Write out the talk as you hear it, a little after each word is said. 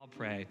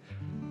pray.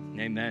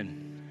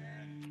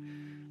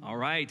 Amen. All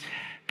right.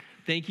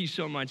 Thank you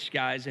so much,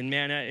 guys. And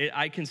man,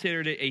 I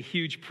considered it a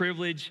huge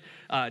privilege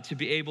to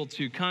be able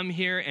to come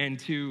here and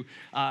to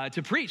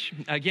preach.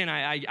 Again,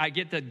 I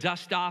get the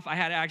dust off. I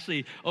had to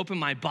actually open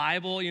my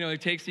Bible.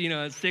 It takes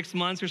 6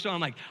 months or so. I'm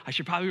like, I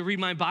should probably read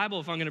my Bible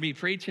if I'm going to be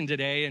preaching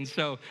today. And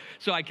so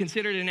I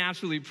considered it an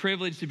absolute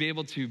privilege to be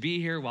able to be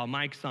here while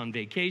Mike's on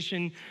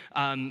vacation,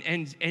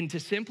 and to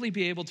simply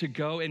be able to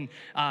go and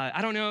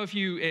I don't know if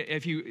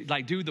you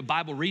like do the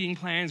Bible reading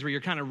plans where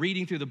you're kind of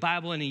reading through the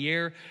Bible in a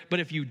year, but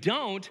if you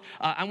don't,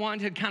 I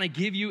wanted to kind of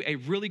give you a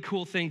really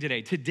cool thing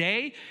today.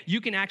 Today,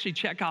 you can actually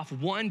check off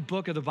one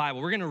book of the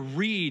Bible. We're going to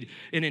read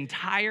an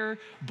entire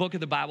book of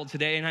the Bible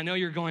today. And I know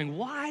you're going,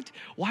 what?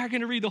 Why are you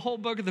going to read the whole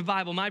book of the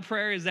Bible? My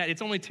prayer is that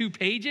it's only 2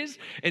 pages.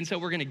 And so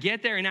we're going to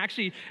get there. And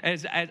actually,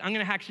 as I'm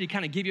going to actually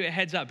kind of give you a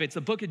heads up, it's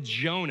the book of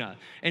Jonah.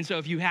 And so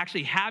if you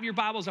actually have your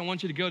Bibles, I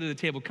want you to go to the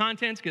table of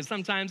contents because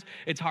sometimes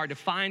it's hard to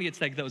find.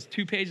 It's like those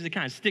 2 pages that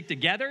kind of stick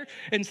together.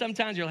 And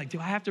sometimes you're like, do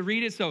I have to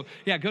read it? So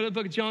yeah, go to the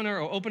book of Jonah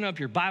or open up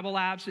your Bible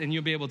apps and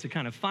you'll be able to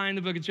kind of find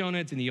the book of Jonah.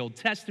 It's in the Old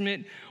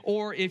Testament.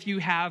 Or if you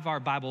have our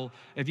Bible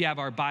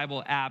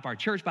app, our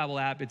church Bible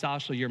app, it's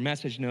also your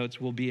message notes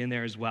will be in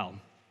there as well.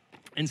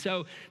 And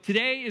so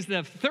today is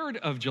the 3rd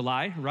of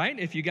July, right?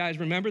 If you guys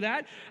remember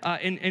that.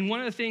 And one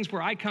of the things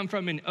where I come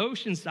from in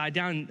Oceanside,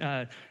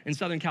 down in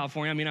Southern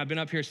California, I mean, I've been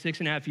up here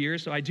 6.5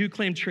 years, so I do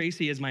claim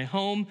Tracy as my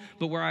home,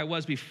 but where I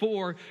was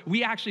before,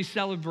 we actually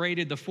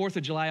celebrated the 4th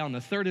of July on the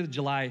 3rd of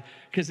July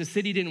because the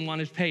city didn't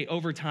want to pay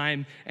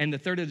overtime, and the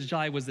 3rd of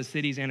July was the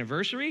city's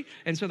anniversary.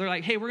 And so they're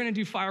like, hey, we're going to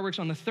do fireworks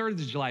on the 3rd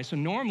of July. So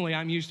normally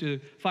I'm used to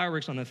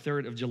fireworks on the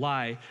 3rd of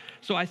July.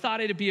 So I thought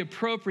it'd be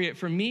appropriate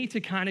for me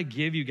to kind of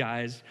give you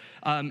guys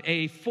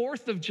a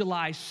 4th of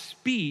July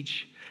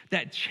speech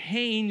that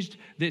changed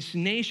this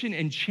nation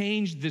and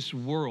changed this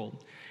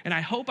world. And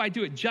I hope I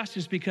do it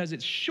justice because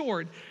it's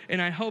short,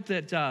 and I hope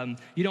that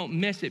you don't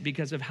miss it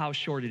because of how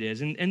short it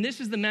is. And this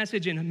is the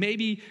message, and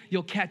maybe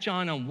you'll catch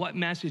on what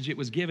message it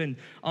was given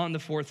on the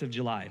 4th of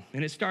July.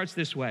 And it starts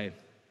this way.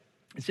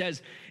 It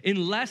says,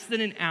 in less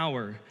than an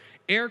hour,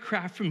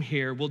 aircraft from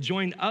here will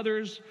join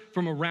others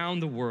from around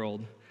the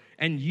world,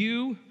 and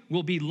you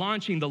will be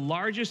launching the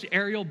largest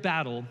aerial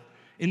battle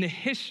in the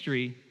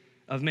history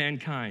of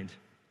mankind.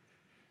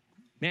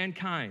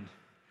 Mankind.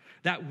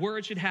 That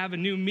word should have a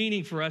new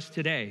meaning for us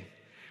today.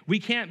 We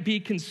can't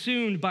be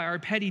consumed by our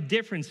petty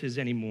differences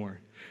anymore.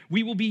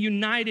 We will be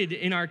united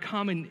in our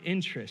common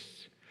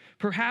interests.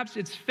 Perhaps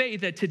it's fate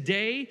that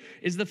today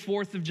is the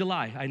 4th of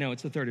July. I know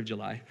it's the 3rd of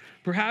July.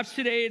 Perhaps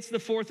today it's the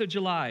 4th of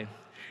July.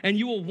 And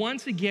you will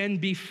once again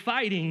be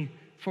fighting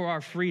for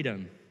our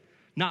freedom.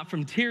 Not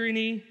from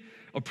tyranny,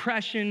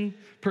 oppression,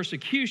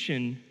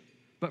 persecution,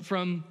 but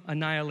from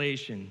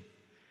annihilation.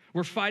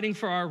 We're fighting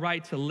for our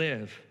right to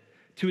live,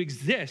 to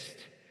exist.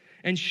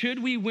 And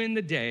should we win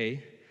the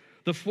day,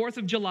 the 4th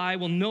of July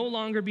will no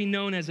longer be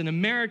known as an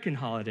American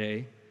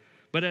holiday,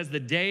 but as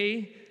the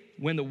day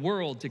when the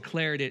world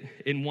declared it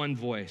in one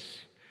voice.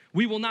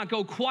 We will not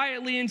go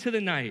quietly into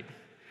the night.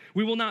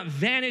 We will not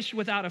vanish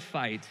without a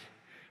fight.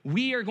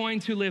 We are going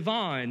to live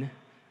on.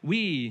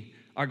 We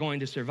are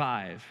going to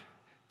survive.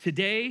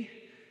 Today,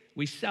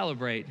 we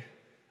celebrate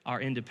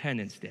our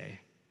Independence Day.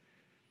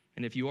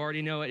 And if you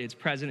already know it, it's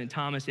President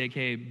Thomas,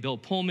 a.k.a. Bill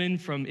Pullman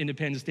from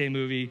Independence Day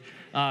movie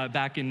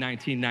back in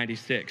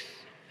 1996.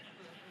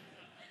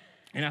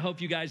 And I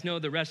hope you guys know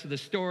the rest of the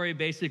story.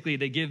 Basically,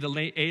 they give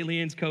the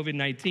aliens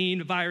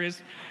COVID-19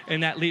 virus,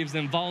 and that leaves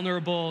them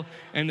vulnerable,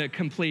 and they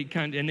completely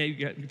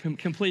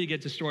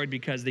get destroyed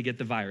because they get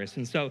the virus.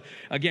 And so,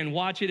 again,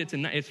 watch it. It's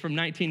from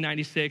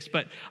 1996.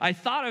 But I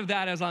thought of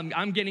that as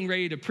I'm getting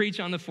ready to preach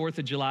on the 4th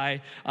of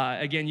July.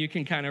 Again, you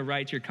can kind of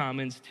write your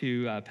comments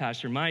to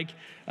Pastor Mike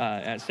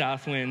at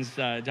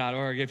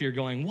southwinds.org if you're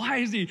going, why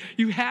is he?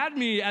 You had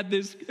me at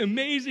this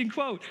amazing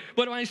quote.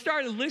 But when I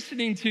started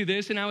listening to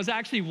this, and I was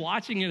actually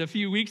watching it a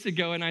few weeks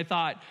ago, and I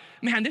thought,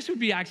 man, this would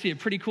be actually a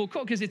pretty cool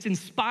quote because it's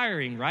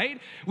inspiring, right?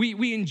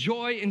 We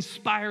enjoy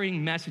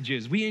inspiring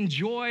messages. We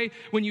enjoy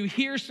when you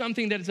hear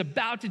something that is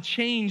about to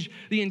change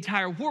the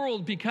entire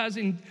world because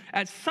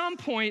at some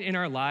point in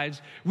our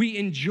lives, we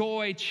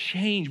enjoy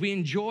change. We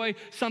enjoy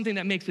something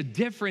that makes a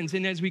difference.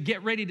 And as we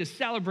get ready to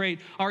celebrate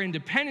our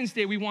Independence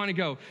Day, we want to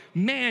go,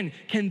 man,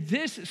 can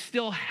this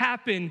still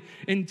happen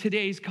in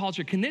today's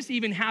culture? Can this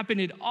even happen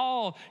at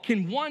all?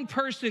 Can one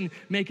person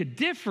make a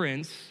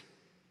difference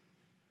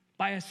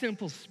by a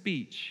simple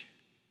speech?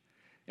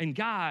 And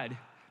God,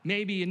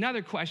 maybe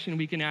another question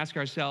we can ask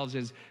ourselves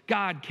is,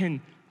 God,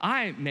 can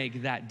I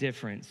make that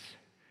difference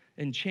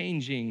in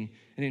changing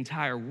an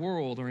entire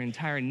world or an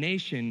entire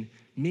nation,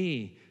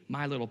 me,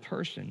 my little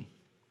person?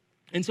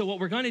 And so what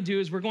we're going to do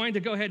is we're going to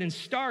go ahead and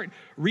start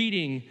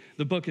reading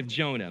the book of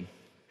Jonah.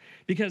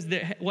 Because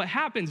what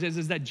happens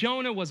is that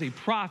Jonah was a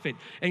prophet,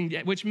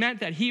 which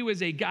meant that he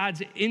was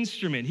God's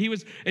instrument. He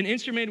was an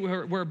instrument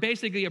where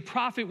basically a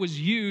prophet was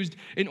used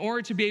in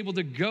order to be able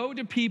to go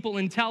to people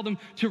and tell them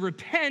to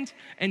repent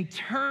and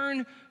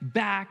turn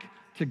back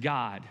to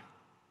God.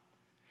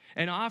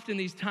 And often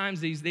these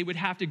times, they would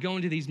have to go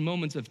into these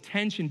moments of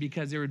tension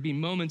because there would be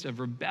moments of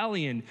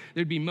rebellion.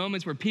 There'd be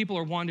moments where people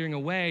are wandering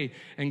away,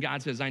 and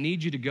God says, I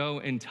need you to go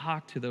and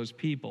talk to those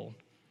people.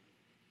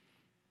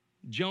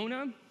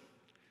 Jonah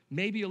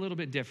may be a little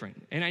bit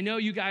different. And I know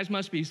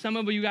some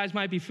of you guys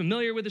might be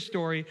familiar with the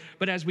story,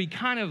 but as we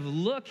kind of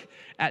look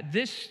at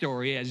this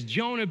story as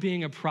Jonah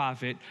being a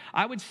prophet,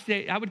 I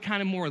would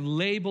kind of more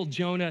label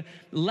Jonah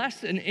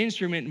less an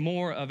instrument,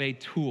 more of a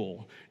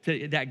tool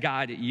that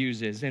God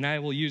uses. And I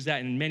will use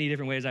that in many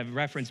different ways. I've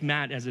referenced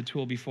Matt as a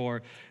tool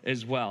before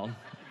as well.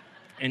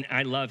 And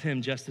I love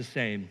him just the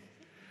same.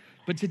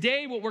 But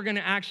today, what we're going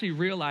to actually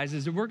realize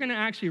is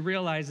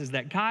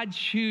that God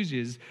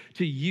chooses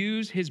to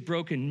use his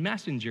broken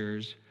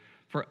messengers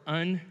for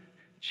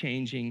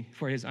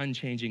his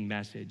unchanging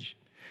message.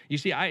 You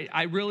see,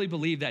 I really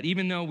believe that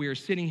even though we are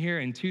sitting here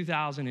in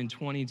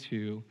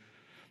 2022,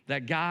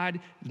 that God's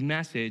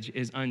message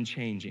is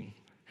unchanging.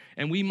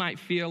 And we might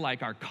feel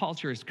like our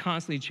culture is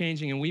constantly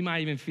changing, and we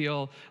might even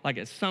feel like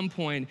at some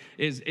point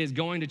is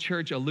going to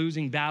church a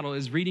losing battle,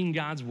 is reading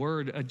God's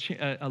word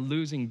a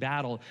losing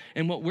battle.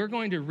 And what we're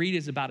going to read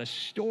is about a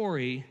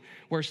story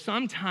where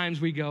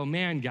sometimes we go,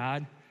 man,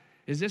 God,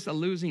 is this a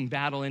losing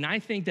battle? And I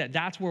think that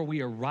that's where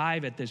we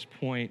arrive at this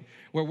point,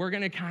 where we're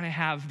going to kind of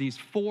have these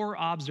 4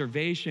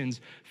 observations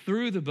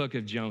through the book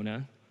of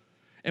Jonah.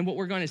 And what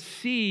we're going to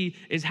see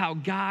is how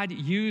God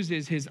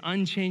uses his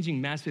unchanging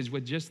message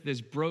with just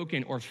this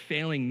broken or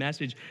failing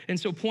message. And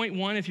so point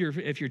 1, if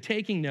you're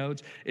taking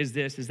notes, is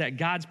that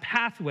God's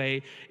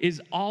pathway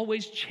is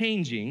always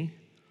changing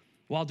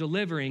while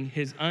delivering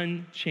his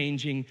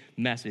unchanging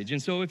message.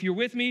 And so if you're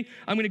with me,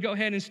 I'm going to go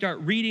ahead and start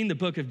reading the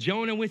book of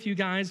Jonah with you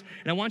guys.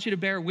 And I want you to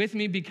bear with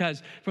me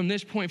because from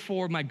this point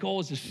forward, my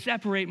goal is to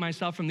separate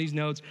myself from these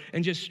notes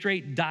and just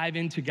straight dive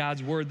into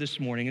God's word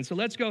this morning. And so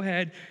let's go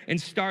ahead and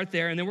start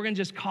there. And then we're going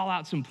to just call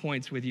out some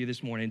points with you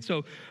this morning.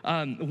 So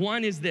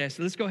one is this.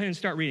 Let's go ahead and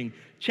start reading.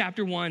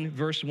 Chapter 1,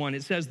 verse 1.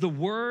 It says, the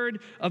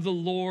word of the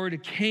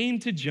Lord came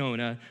to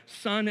Jonah,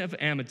 son of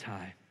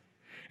Amittai.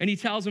 And he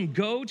tells him,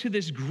 go to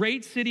this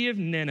great city of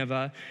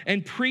Nineveh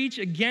and preach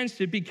against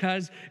it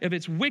because of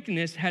its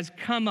wickedness has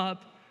come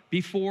up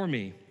before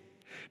me.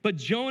 But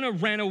Jonah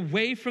ran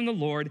away from the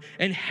Lord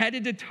and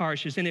headed to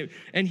Tarshish.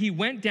 And he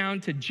went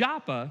down to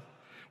Joppa,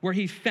 where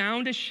he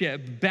found a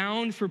ship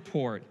bound for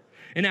port.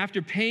 And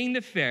after paying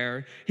the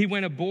fare, he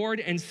went aboard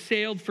and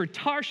sailed for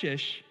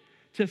Tarshish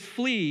to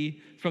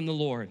flee from the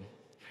Lord.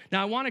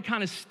 Now, I want to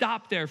kind of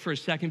stop there for a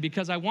second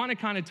because I want to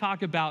kind of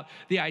talk about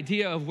the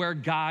idea of where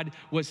God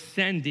was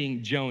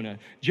sending Jonah.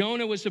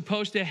 Jonah was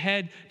supposed to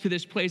head to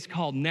this place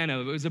called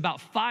Nineveh. It was about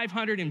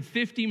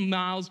 550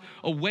 miles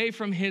away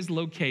from his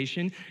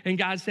location, and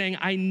God's saying,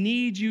 I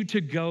need you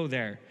to go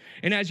there.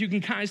 And as you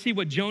can kind of see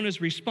what Jonah's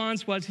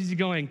response was, he's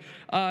going,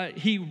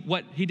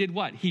 he did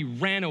what? He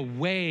ran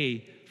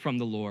away from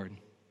the Lord.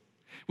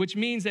 Which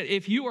means that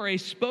if you are a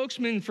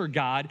spokesman for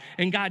God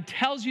and God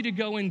tells you to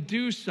go and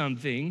do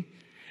something,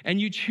 and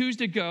you choose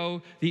to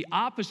go the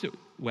opposite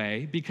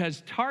way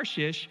because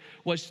Tarshish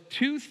was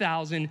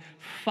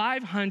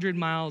 2,500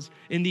 miles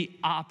in the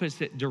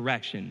opposite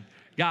direction.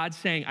 God's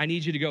saying, I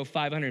need you to go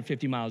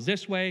 550 miles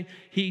this way.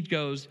 He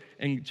goes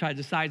and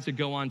decides to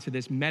go on to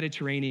this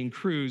Mediterranean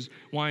cruise,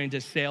 wanting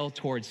to sail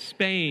towards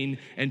Spain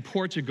and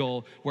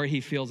Portugal, where he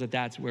feels that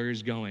that's where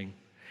he's going.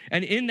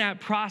 And in that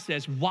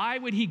process, why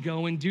would he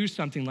go and do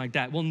something like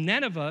that? Well,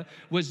 Nineveh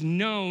was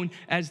known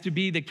as to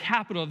be the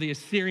capital of the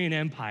Assyrian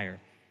Empire.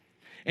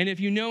 And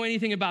if you know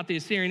anything about the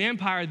Assyrian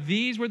Empire,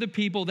 these were the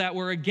people that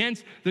were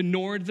against the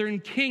northern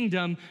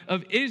kingdom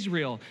of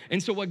Israel.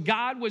 And so what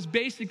God was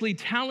basically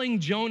telling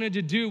Jonah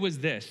to do was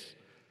this: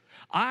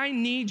 I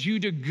need you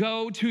to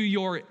go to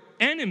your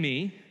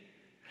enemy.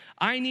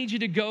 I need you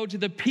to go to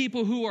the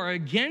people who are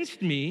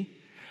against me.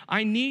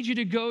 I need you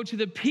to go to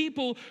the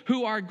people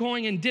who are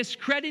going and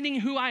discrediting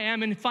who I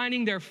am and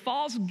finding their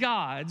false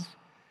gods.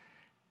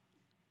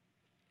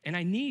 And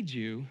I need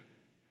you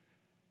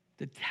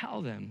to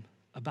tell them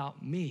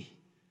about me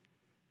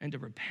and to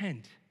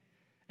repent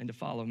and to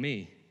follow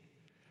me.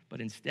 But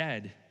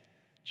instead,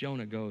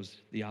 Jonah goes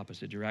the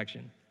opposite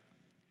direction.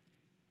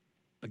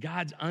 But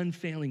God's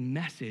unfailing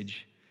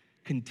message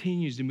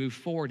continues to move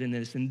forward in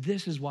this, and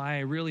this is why I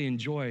really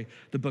enjoy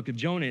the book of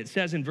Jonah. It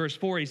says in verse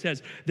 4, he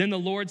says, then the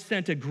Lord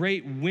sent a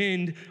great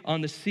wind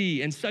on the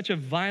sea, and such a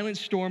violent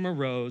storm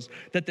arose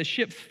that the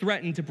ship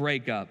threatened to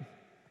break up.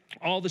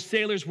 All the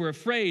sailors were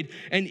afraid,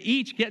 and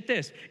each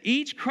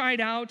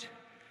cried out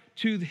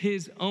to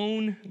his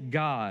own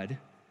God,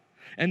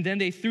 and then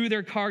they threw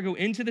their cargo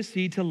into the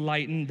sea to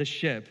lighten the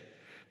ship.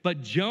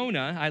 But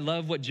Jonah, I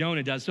love what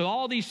Jonah does. So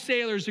all these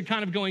sailors are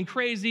kind of going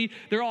crazy.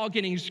 They're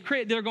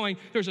going,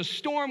 there's a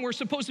storm. We're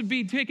supposed to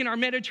be taking our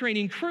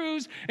Mediterranean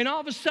cruise. And all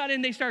of a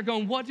sudden they start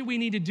going, what do we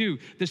need to do?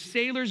 The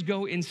sailors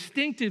go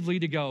instinctively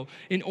to go,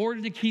 in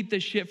order to keep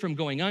the ship from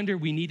going under,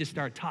 we need to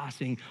start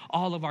tossing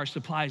all of our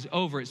supplies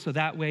over it. So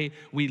that way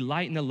we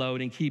lighten the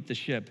load and keep the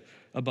ship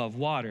above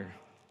water.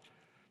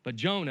 But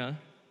Jonah,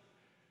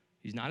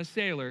 he's not a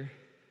sailor,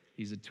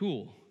 he's a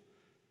tool,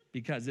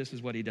 because this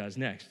is what he does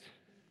next.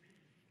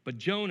 But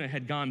Jonah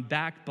had gone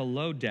back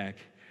below deck,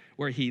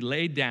 where he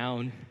lay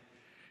down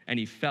and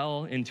he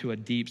fell into a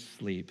deep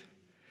sleep.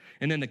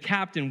 And then the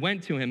captain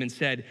went to him and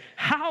said,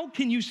 "How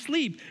can you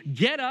sleep?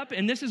 Get up,"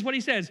 and this is what he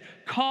says,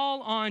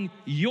 "call on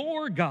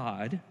your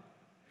God.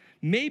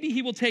 Maybe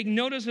he will take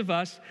notice of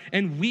us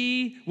and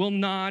we will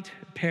not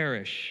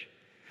perish."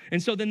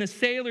 And so then the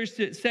sailors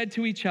said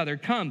to each other,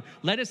 "Come,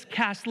 let us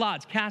cast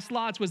lots." Cast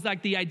lots was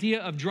like the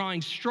idea of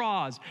drawing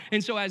straws.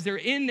 And so as they're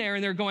in there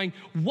and they're going,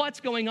 what's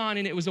going on?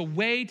 And it was a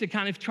way to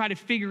kind of try to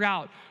figure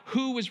out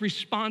who was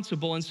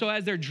responsible. And so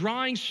as they're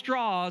drawing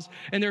straws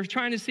and they're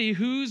trying to see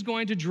who's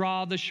going to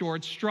draw the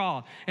short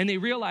straw. And they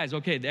realize,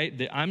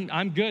 okay,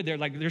 I'm good. They're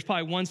like, there's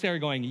probably one sailor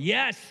going,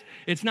 "Yes,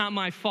 it's not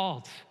my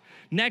fault."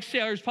 Next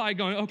sailor is probably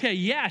going, "Okay,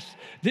 yes,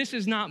 this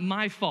is not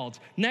my fault."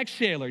 Next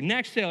sailor,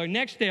 next sailor,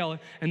 next sailor.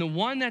 And the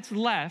one that's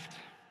left,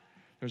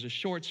 there's a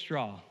short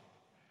straw.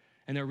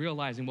 And they're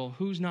realizing, well,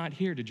 who's not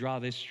here to draw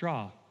this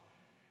straw?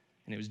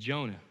 And it was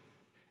Jonah.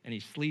 And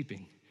he's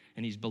sleeping.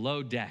 And he's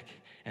below deck.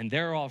 And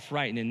they're all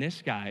frightened. And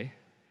this guy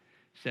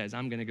says,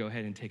 "I'm going to go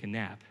ahead and take a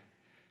nap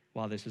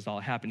while this is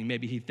all happening."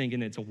 Maybe he's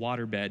thinking it's a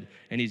waterbed.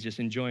 And he's just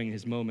enjoying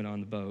his moment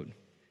on the boat.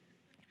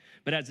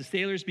 But as the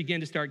sailors begin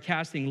to start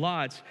casting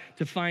lots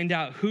to find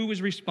out who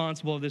was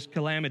responsible for this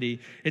calamity,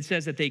 it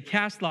says that they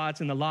cast lots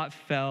and the lot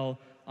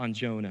fell on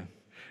Jonah.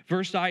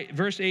 Verse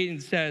 8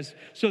 it says,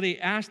 "So they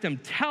asked him,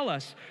 'Tell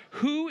us,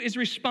 who is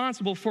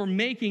responsible for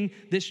making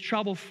this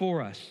trouble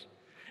for us?'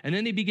 And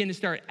then they begin to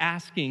start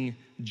asking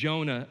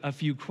Jonah a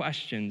few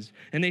questions.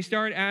 And they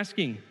start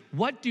asking,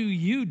 'What do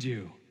you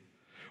do?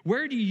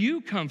 Where do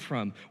you come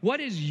from? What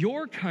is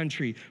your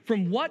country?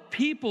 From what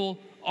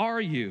people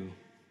are you?'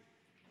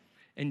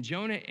 And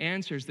Jonah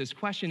answers this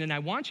question, and I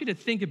want you to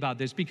think about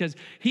this because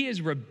he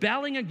is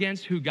rebelling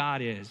against who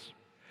God is.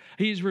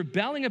 He is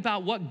rebelling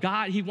about what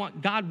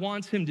God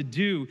wants him to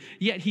do,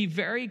 yet he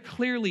very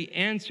clearly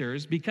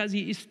answers because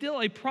he is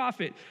still a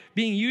prophet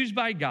being used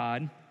by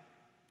God,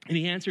 and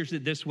he answers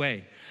it this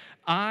way: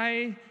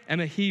 "I am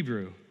a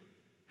Hebrew,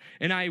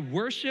 and I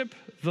worship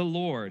the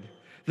Lord,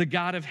 the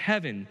God of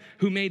heaven,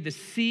 who made the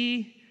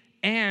sea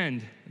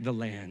and the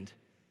land."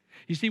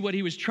 You see, what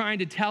he was trying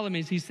to tell him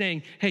is he's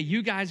saying, hey,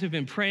 you guys have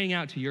been praying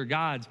out to your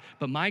gods,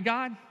 but my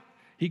God,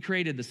 he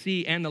created the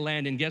sea and the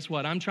land, and guess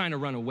what? I'm trying to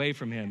run away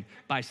from him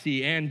by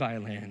sea and by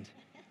land.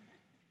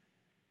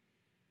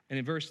 And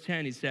in verse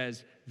 10, he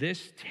says,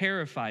 this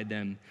terrified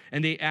them,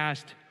 and they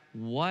asked,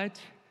 "What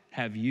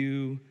have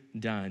you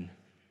done?"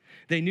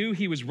 They knew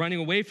he was running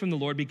away from the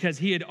Lord because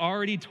he had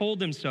already told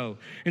them so.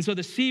 And so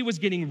the sea was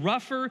getting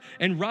rougher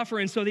and rougher,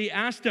 and so they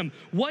asked him,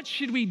 "What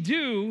should we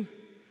do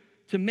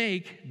to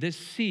make this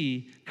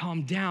sea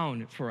calm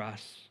down for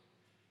us?"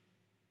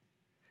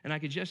 And I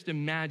could just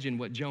imagine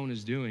what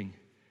Jonah's doing.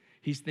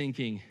 He's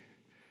thinking,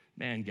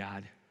 man,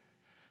 God,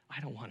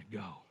 I don't want to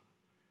go.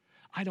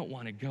 I don't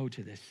want to go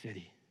to this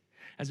city.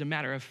 As a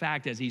matter of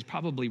fact, as he's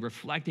probably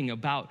reflecting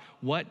about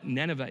what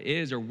Nineveh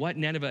is or what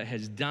Nineveh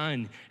has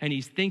done, and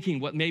he's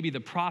thinking what maybe the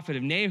prophet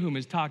of Nahum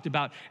has talked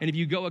about. And if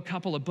you go a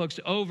couple of books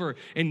over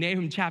in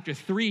Nahum chapter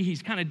 3, he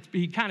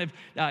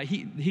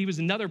was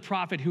another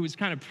prophet who was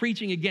kind of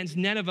preaching against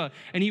Nineveh,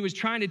 and he was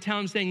trying to tell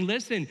him, saying,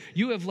 listen,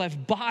 you have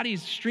left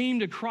bodies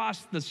streamed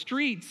across the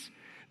streets.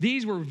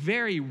 These were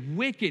very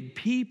wicked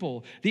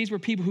people. These were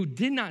people who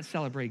did not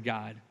celebrate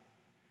God.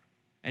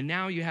 And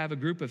now you have a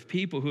group of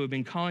people who have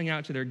been calling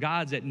out to their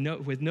gods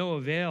with no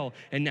avail,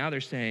 and now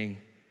they're saying,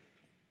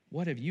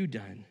 what have you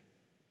done?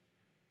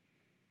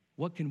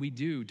 What can we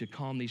do to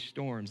calm these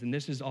storms? And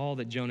this is all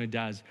that Jonah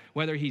does.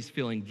 Whether he's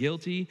feeling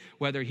guilty,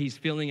 whether he's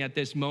feeling at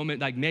this moment,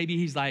 like maybe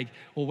he's like,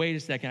 well, wait a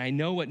second, I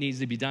know what needs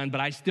to be done,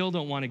 but I still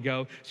don't want to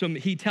go. So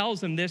he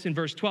tells them this in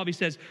verse 12. He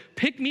says,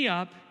 "Pick me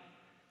up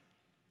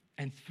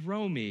and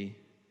throw me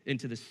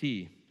into the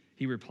sea,"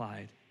 he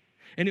replied,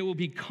 "and it will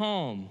be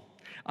calm.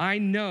 I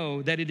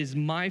know that it is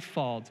my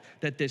fault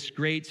that this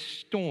great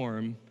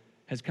storm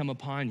has come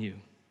upon you."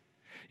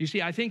 You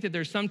see, I think that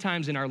there's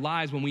sometimes in our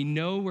lives when we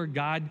know where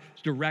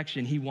God's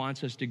direction he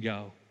wants us to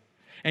go.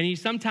 And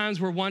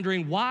sometimes we're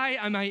wondering, why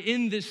am I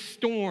in this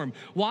storm?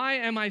 Why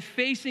am I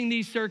facing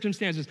these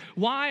circumstances?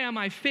 Why am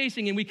I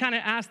facing? And we kind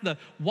of ask the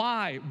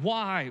why?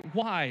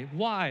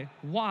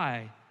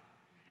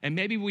 And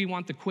maybe we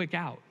want the quick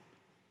out.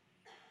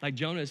 Like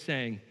Jonah is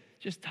saying,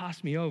 just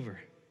toss me over.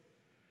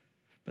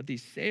 But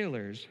these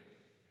sailors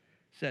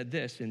said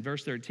this in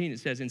verse 13. It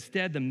says,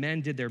 instead, the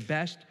men did their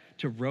best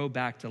to row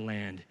back to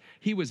land.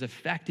 He was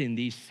affecting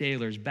these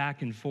sailors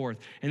back and forth.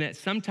 And that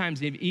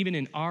sometimes, even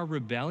in our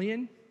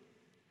rebellion,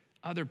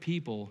 other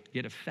people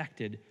get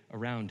affected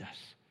around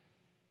us.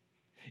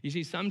 You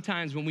see,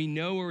 sometimes when we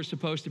know we're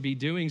supposed to be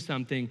doing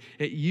something,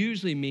 it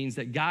usually means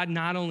that God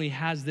not only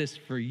has this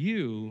for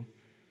you,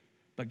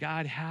 but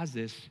God has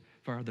this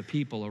for the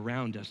people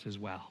around us as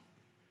well.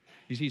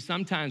 You see,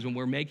 sometimes when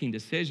we're making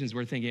decisions,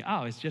 we're thinking,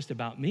 oh, it's just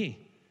about me.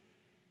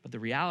 But the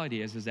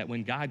reality is that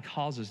when God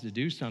calls us to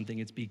do something,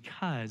 it's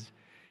because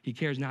he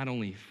cares not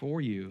only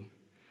for you,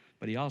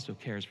 but he also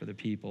cares for the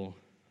people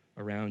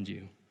around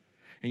you.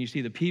 And you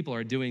see the people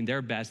are doing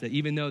their best, that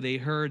even though they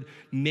heard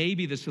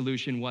maybe the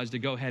solution was to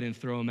go ahead and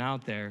throw him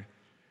out there,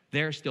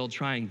 they're still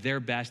trying their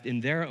best in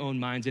their own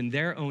minds, in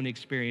their own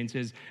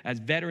experiences as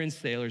veteran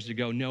sailors to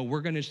go, no,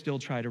 we're going to still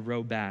try to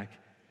row back.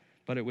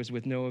 But it was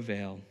with no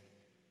avail.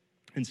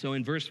 And so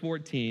in verse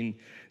 14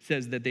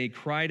 says that they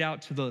cried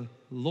out to the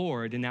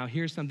Lord. And now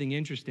here's something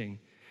interesting.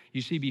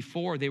 You see,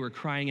 before they were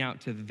crying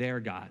out to their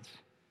gods.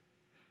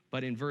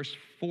 But in verse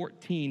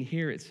 14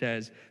 here it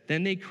says,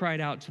 then they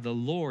cried out to the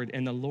Lord,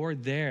 and the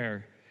Lord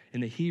there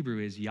in the Hebrew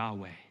is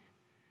Yahweh.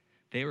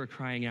 They were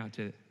crying out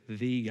to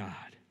the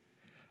God.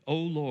 O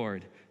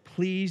Lord,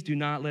 please do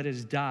not let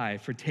us die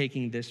for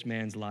taking this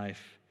man's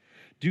life.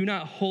 Do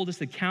not hold us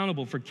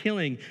accountable for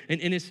killing an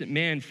innocent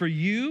man. For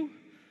you,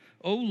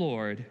 O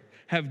Lord,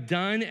 have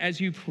done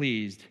as you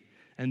pleased.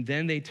 And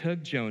then they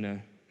took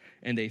Jonah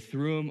and they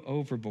threw him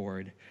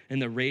overboard,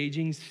 and the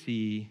raging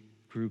sea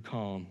grew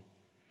calm.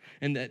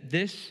 And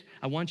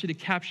I want you to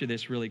capture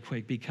this really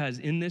quick, because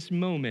in this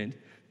moment,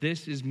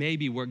 this is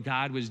maybe what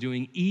God was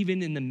doing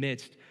even in the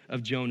midst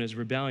of Jonah's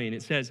rebellion.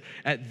 It says,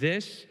 at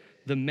this,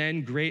 the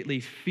men greatly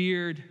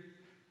feared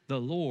the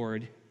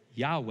Lord,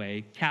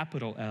 Yahweh,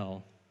 capital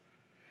L,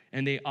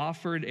 and they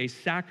offered a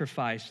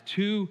sacrifice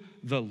to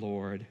the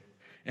Lord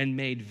and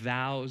made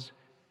vows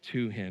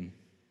to him.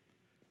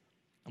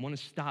 I want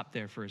to stop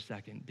there for a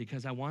second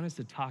because I want us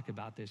to talk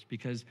about this,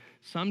 because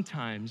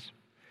sometimes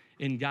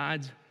in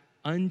God's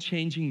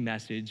unchanging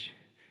message,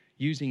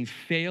 using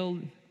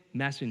failed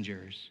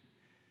messengers,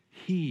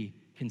 he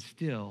can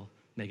still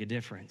make a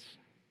difference.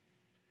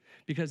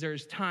 Because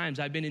there's times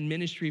I've been in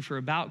ministry for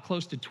about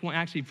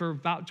for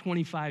about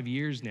 25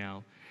 years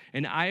now.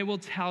 And I will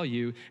tell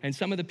you, and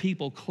some of the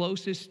people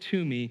closest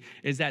to me,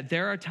 is that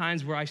there are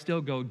times where I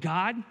still go,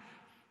 God,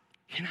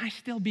 can I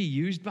still be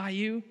used by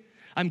you?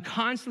 I'm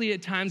constantly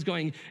at times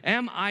going,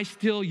 am I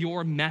still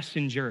your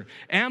messenger?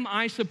 Am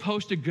I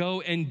supposed to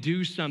go and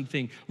do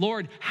something?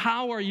 Lord,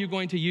 how are you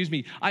going to use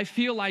me? I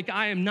feel like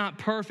I am not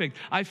perfect.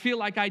 I feel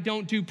like I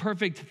don't do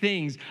perfect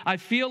things. I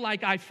feel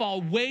like I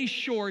fall way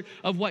short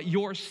of what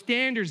your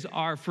standards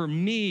are for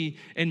me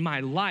in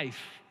my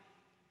life.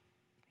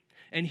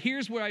 And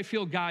here's where I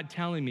feel God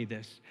telling me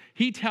this.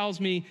 He tells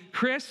me,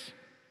 Chris,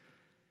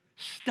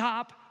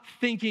 stop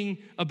thinking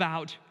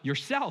about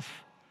yourself.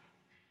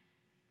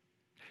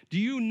 Do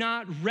you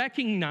not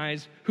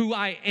recognize who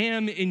I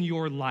am in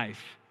your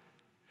life?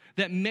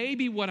 That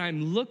maybe what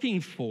I'm looking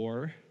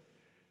for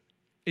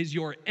is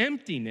your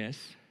emptiness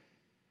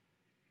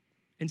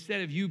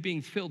instead of you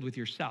being filled with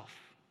yourself.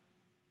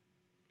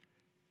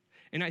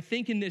 And I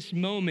think in this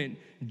moment,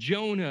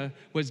 Jonah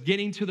was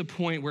getting to the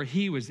point where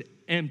he was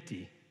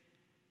empty.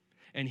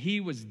 And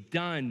he was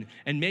done.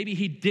 And maybe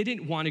he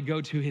didn't want to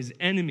go to his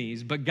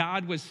enemies, but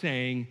God was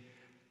saying,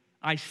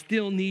 I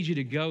still need you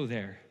to go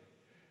there.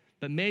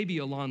 But maybe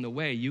along the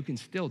way, you can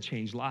still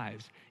change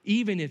lives,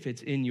 even if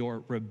it's in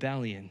your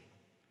rebellion.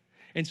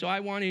 And so I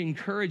want to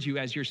encourage you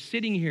as you're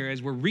sitting here,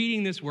 as we're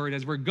reading this word,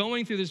 as we're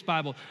going through this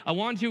Bible, I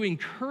want to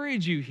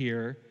encourage you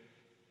here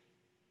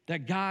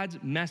that God's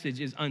message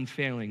is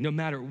unfailing. No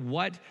matter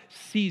what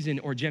season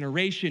or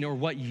generation or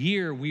what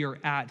year we are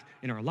at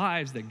in our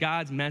lives, that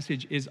God's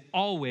message is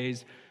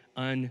always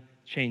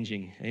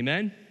unchanging.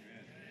 Amen?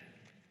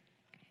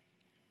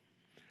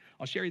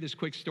 I'll share you this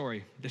quick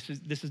story. This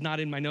is not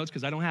in my notes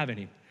because I don't have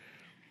any.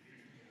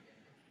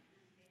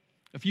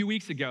 A few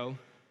weeks ago,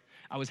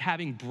 I was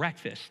having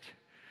breakfast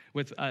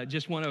with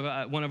just one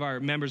of our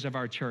members of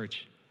our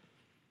church.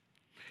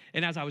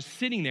 And as I was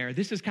sitting there,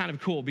 this is kind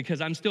of cool because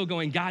I'm still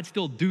going, God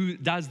still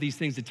does these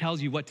things that tells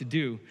you what to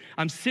do.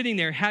 I'm sitting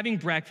there having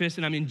breakfast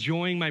and I'm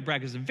enjoying my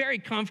breakfast. Very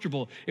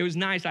comfortable. It was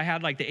nice. I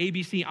had like the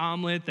ABC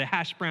omelet, the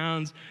hash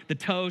browns, the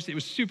toast. It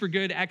was super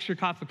good, extra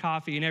cup of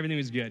coffee, and everything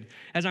was good.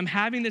 As I'm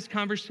having this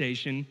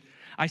conversation,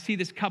 I see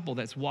this couple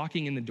that's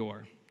walking in the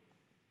door.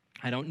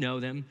 I don't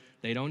know them.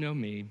 They don't know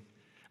me.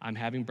 I'm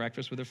having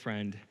breakfast with a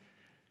friend.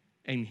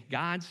 And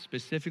God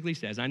specifically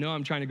says, I know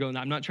I'm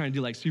not trying to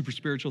do like super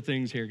spiritual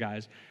things here,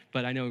 guys,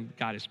 but I know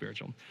God is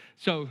spiritual.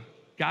 So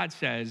God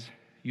says,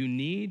 you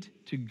need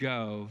to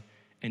go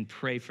and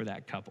pray for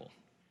that couple.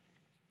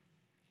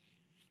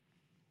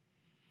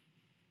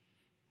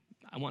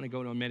 I want to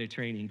go to a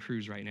Mediterranean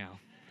cruise right now.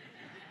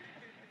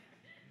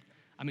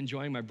 I'm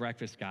enjoying my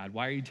breakfast, God.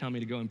 Why are you telling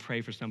me to go and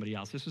pray for somebody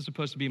else? This is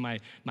supposed to be my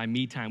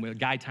me time,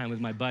 guy time with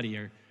my buddy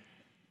here.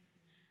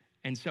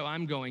 And so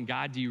I'm going,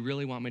 God, do you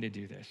really want me to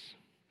do this?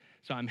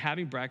 So I'm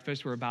having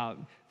breakfast. We're about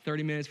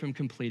 30 minutes from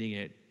completing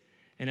it.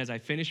 And as I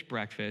finish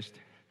breakfast,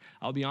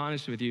 I'll be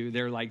honest with you,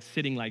 they're like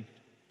sitting like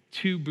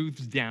 2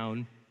 booths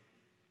down.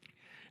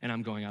 And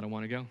I'm going, I don't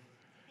want to go.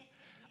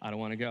 I don't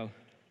want to go.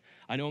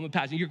 I know I'm a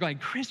pastor. You're going,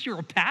 Chris, you're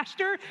a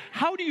pastor?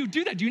 How do you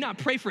do that? Do you not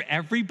pray for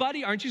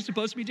everybody? Aren't you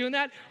supposed to be doing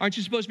that? Aren't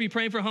you supposed to be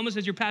praying for homeless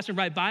as you're passing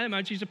right by them?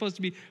 Aren't you supposed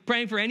to be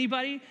praying for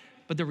anybody?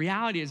 But the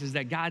reality is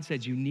that God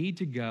said you need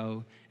to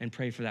go and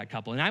pray for that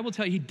couple. And I will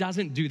tell you, he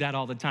doesn't do that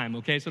all the time,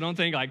 okay? So don't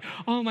think like,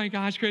 oh my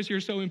gosh, Chris, you're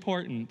so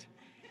important.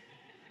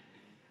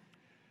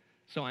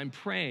 So I'm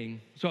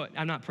praying. So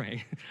I'm not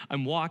praying.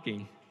 I'm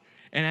walking.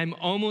 and I'm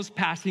almost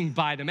passing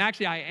by them.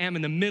 Actually, I am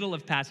in the middle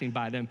of passing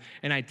by them,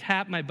 and I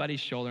tap my buddy's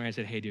shoulder, and I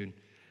said, hey, dude,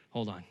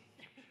 hold on.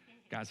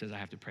 God says I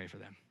have to pray for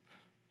them.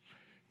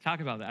 Talk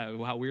about that.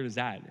 How weird is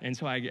that? And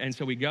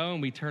so we go,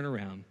 and we turn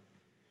around,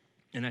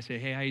 and I say,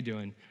 hey, how you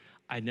doing?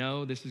 I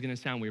know this is going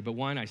to sound weird, but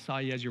one, I saw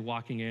you as you're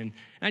walking in, and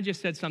I just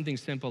said something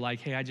simple like,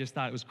 hey, I just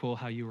thought it was cool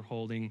how you were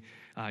holding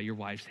your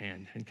wife's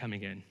hand and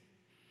coming in.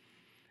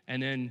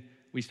 And then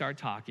we start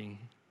talking,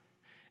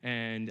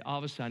 and all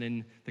of a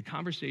sudden, the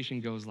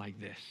conversation goes like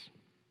this.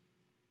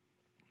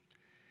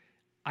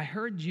 I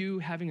heard you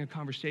having a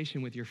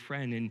conversation with your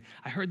friend, and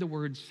I heard the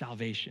word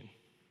salvation.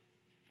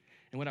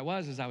 And what I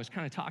was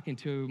kind of talking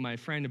to my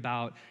friend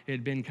about, it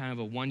had been kind of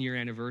a 1-year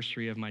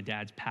anniversary of my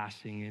dad's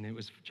passing, and it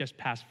was just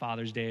past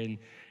Father's Day,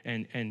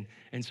 and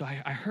so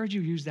I heard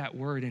you use that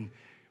word, and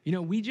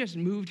we just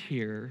moved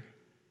here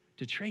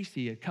to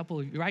Tracy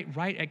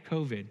right at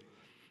COVID,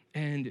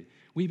 and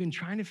we've been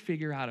trying to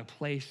figure out a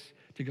place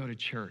to go to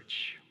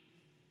church.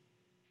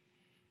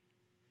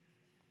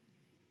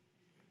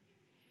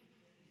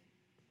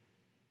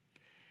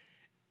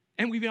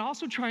 And we've been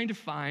also trying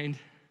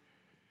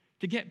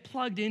to get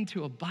plugged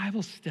into a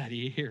Bible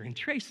study here in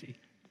Tracy.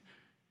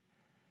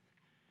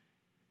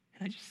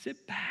 And I just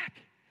sit back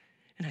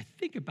and I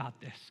think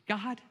about this.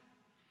 God,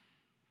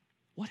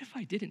 what if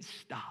I didn't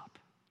stop?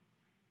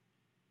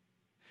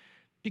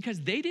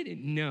 Because they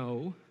didn't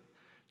know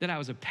that I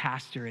was a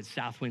pastor at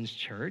Southwinds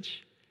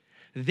Church.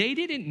 They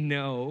didn't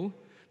know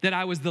that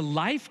I was the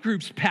life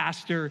group's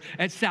pastor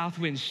at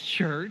Southwinds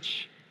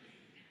Church.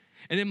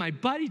 And then my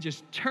buddy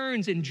just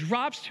turns and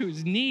drops to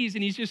his knees,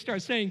 and he just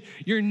starts saying,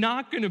 you're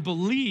not going to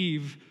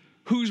believe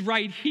who's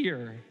right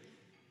here.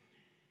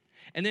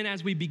 And then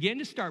as we begin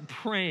to start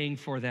praying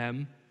for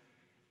them,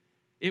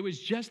 it was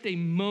just a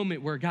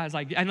moment where God's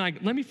like,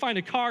 let me find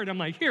a card. I'm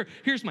like,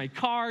 here's my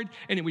card.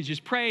 And then we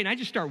just pray, and I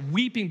just start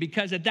weeping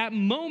because at that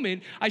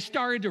moment, I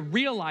started to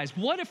realize,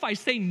 what if I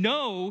say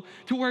no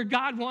to where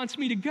God wants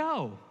me to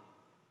go?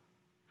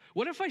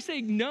 What if I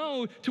say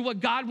no to what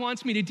God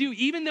wants me to do,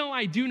 even though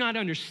I do not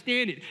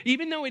understand it,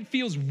 even though it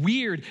feels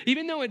weird,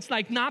 even though it's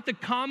like not the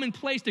common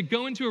place to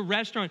go into a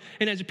restaurant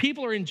and as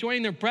people are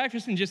enjoying their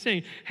breakfast and just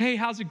saying, hey,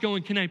 how's it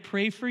going? Can I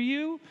pray for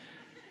you?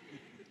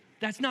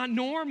 That's not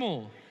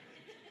normal.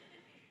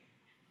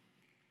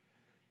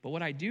 But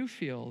what I do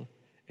feel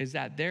is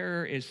that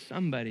there is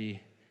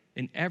somebody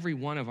in every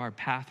one of our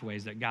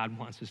pathways that God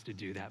wants us to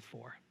do that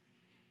for.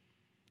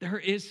 There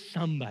is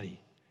somebody.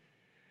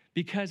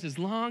 Because as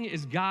long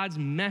as God's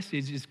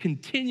message is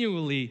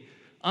continually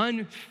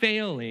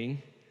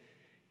unfailing,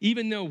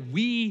 even though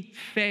we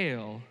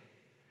fail,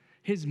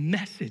 his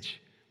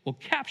message will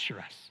capture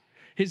us.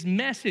 His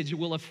message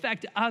will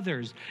affect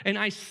others. And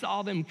I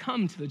saw them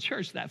come to the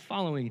church that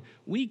following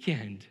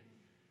weekend.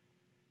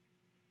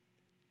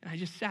 And I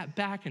just sat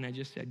back and I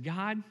just said,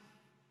 God,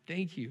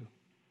 thank you.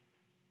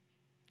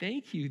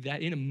 Thank you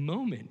that in a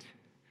moment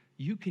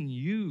you can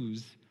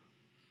use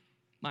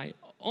my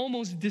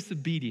almost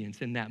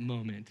disobedience in that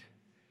moment.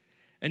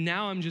 And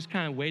now I'm just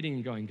kind of waiting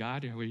and going,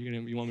 God,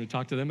 you want me to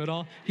talk to them at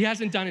all? He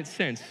hasn't done it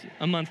since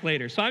a month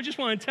later. So I just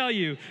want to tell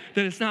you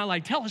that it's not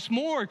like, tell us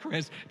more,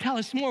 Chris. Tell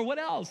us more. What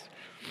else?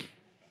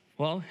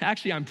 Well,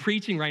 actually, I'm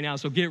preaching right now,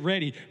 so get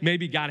ready.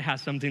 Maybe God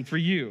has something for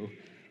you.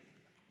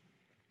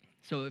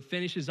 So it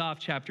finishes off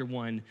chapter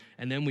 1,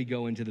 and then we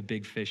go into the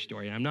big fish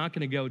story. And I'm not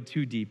going to go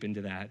too deep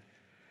into that.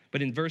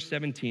 But in verse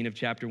 17 of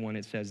chapter 1,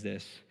 it says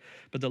this,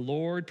 but the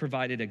Lord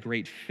provided a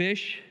great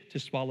fish to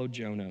swallow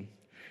Jonah.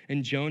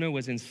 And Jonah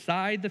was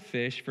inside the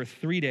fish for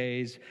 3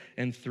 days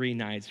and 3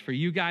 nights. For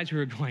you guys who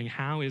are going,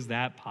 how is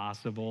that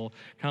possible?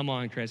 Come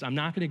on, Chris. I'm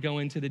not going to go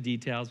into the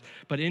details,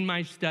 but in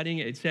my studying,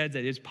 it says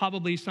that it's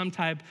probably some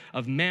type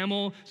of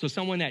mammal, so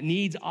someone that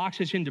needs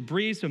oxygen to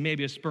breathe, so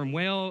maybe a sperm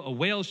whale, a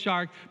whale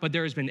shark, but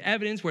there has been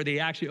evidence where they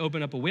actually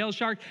opened up a whale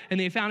shark, and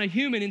they found a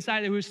human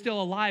inside who was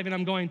still alive, and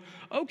I'm going,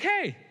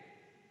 okay,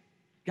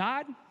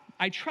 God,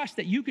 I trust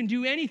that you can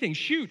do anything.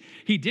 Shoot,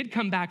 he did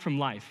come back from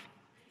life.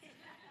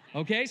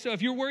 Okay, so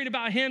if you're worried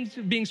about him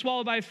being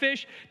swallowed by a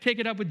fish, take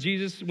it up with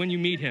Jesus when you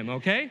meet him,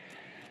 okay?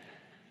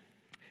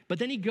 But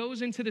then he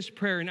goes into this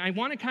prayer, and I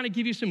want to kind of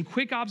give you some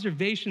quick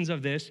observations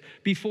of this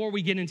before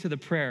we get into the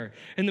prayer.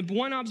 And the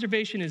one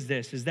observation is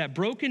this, is that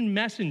broken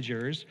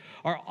messengers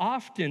are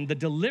often the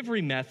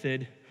delivery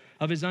method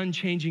of his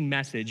unchanging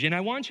message. And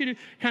I want you to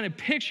kind of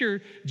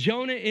picture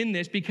Jonah in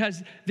this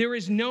because there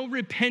is no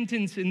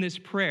repentance in this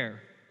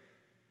prayer,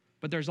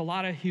 but there's a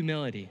lot of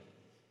humility.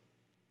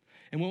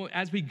 And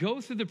as we go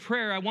through the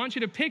prayer, I want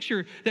you to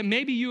picture that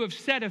maybe you have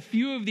said a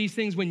few of these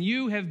things when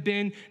you have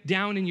been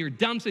down in your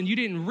dumps and you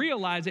didn't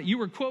realize that you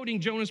were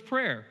quoting Jonah's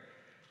prayer.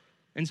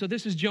 And so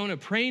this is Jonah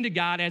praying to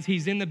God as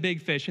he's in the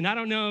big fish. And I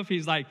don't know if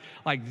he's like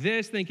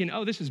this, thinking,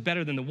 oh, this is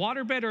better than the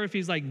waterbed, or if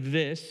he's like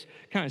this,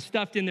 kind of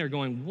stuffed in there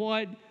going,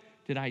 what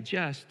did I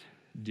just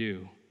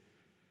do?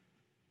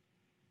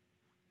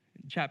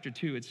 In chapter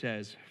 2, it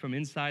says, from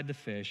inside the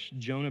fish,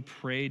 Jonah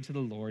prayed to the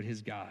Lord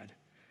his God.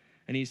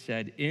 And he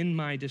said, in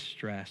my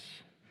distress,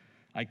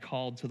 I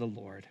called to the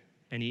Lord,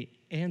 and he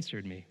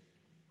answered me.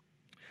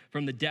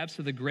 From the depths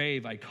of the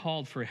grave, I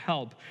called for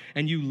help,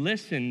 and you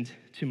listened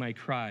to my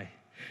cry.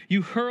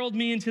 You hurled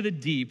me into the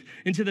deep,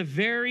 into the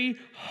very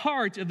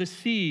heart of the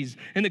seas,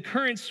 and the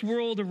current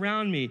swirled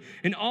around me.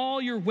 And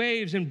all your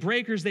waves and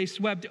breakers, they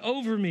swept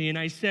over me. And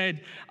I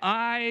said,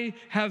 I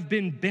have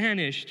been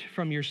banished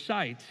from your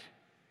sight,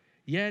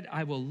 yet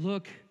I will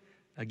look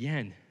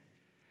again.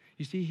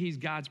 You see, he's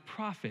God's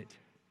prophet.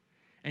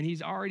 And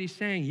he's already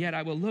saying, yet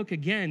I will look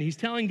again. He's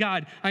telling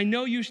God, I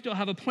know you still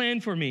have a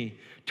plan for me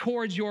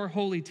towards your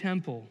holy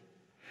temple.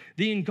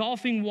 The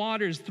engulfing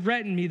waters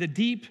threatened me. The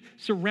deep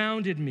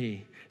surrounded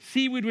me.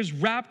 Seaweed was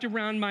wrapped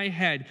around my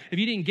head. If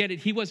you didn't get it,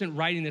 he wasn't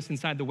writing this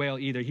inside the whale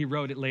either. He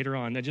wrote it later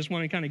on. I just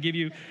want to kind of give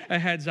you a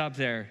heads up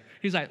there.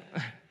 He's like,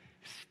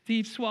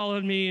 deep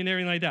swallowed me and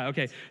everything like that.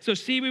 Okay, so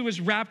seaweed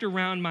was wrapped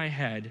around my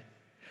head.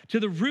 To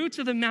the roots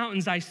of the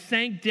mountains I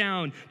sank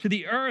down. To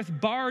the earth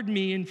barred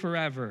me in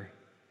forever.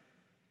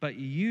 But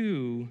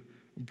you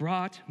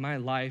brought my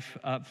life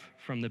up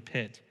from the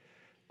pit,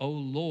 O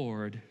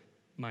Lord,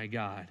 my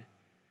God.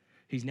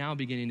 He's now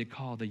beginning to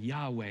call the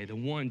Yahweh, the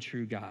one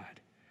true God.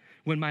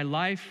 When my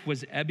life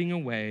was ebbing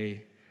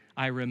away,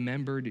 I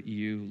remembered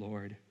you,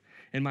 Lord,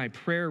 and my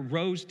prayer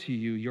rose to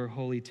you, your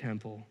holy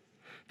temple.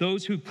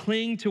 Those who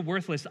cling to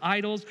worthless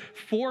idols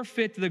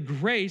forfeit the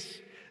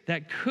grace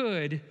that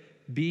could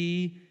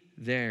be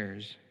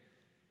theirs.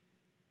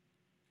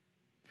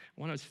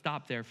 I want to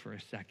stop there for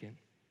a second.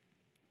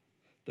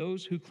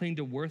 Those who cling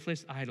to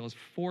worthless idols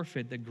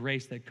forfeit the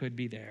grace that could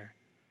be there.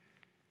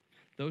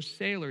 Those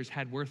sailors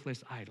had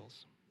worthless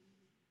idols.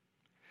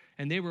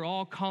 And they were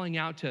all calling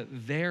out to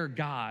their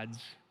gods.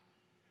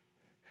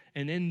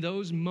 And in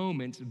those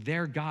moments,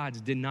 their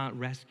gods did not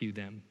rescue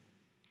them.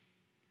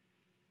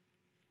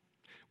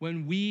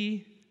 When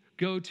we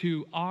go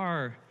to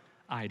our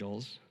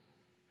idols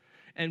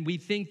and we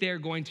think they're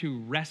going to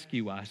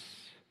rescue us,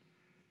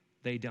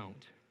 they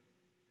don't.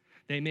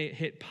 They may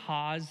hit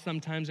pause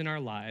sometimes in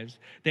our lives.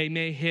 They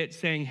may hit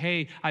saying,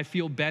 hey, I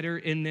feel better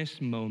in this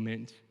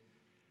moment.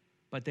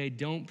 But they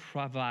don't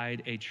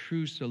provide a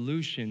true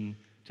solution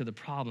to the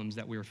problems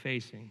that we're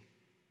facing.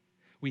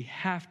 We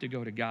have to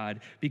go to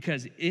God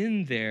because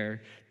in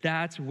there,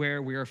 that's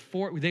where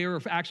they are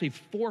actually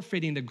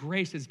forfeiting the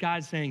grace as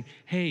God's saying,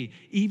 hey,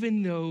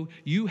 even though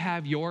you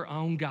have your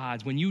own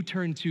gods, when you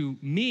turn to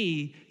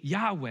me,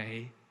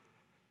 Yahweh,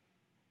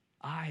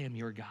 I am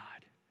your God.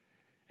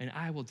 And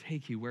I will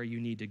take you where you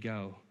need to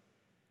go.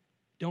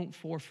 Don't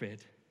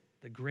forfeit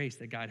the grace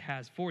that God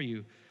has for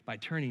you by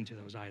turning to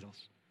those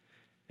idols.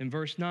 In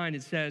verse 9,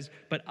 it says,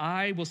 but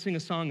I will sing a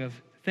song of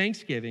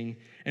thanksgiving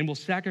and will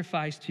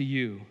sacrifice to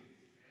you.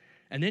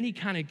 And then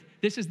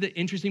this is the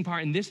interesting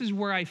part, and this is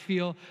where I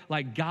feel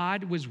like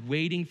God was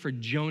waiting for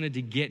Jonah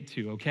to get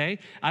to, okay?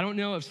 I don't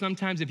know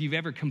if you've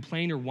ever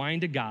complained or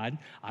whined to God.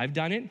 I've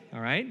done it,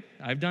 all right?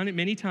 I've done it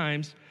many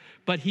times.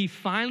 But he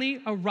finally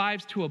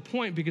arrives to a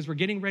point because we're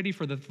getting ready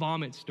for the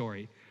vomit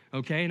story,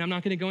 okay? And I'm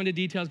not going to go into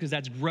details because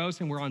that's gross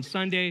and we're on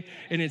Sunday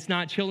and it's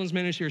not children's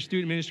ministry or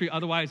student ministry.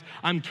 Otherwise,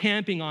 I'm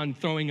camping on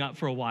throwing up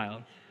for a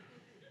while.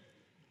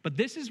 But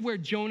this is where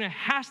Jonah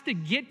has to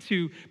get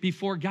to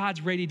before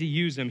God's ready to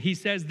use him. He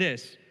says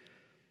this,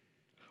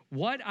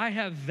 what I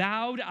have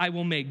vowed I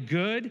will make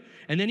good.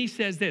 And then he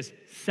says this,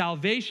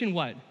 salvation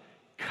what?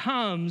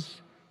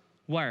 Comes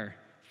where?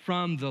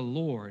 From the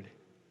Lord.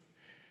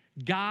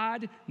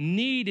 God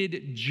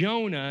needed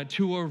Jonah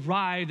to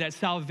arrive that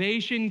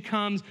salvation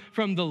comes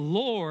from the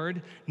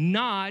Lord,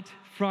 not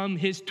from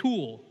his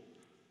tool.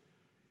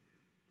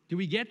 Do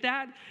we get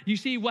that? You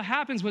see, what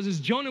happens was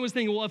Jonah was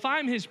thinking, well, if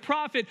I'm his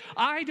prophet,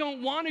 I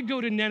don't want to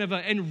go to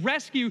Nineveh and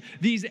rescue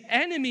these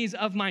enemies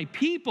of my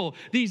people,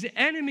 these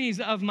enemies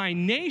of my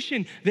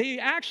nation. They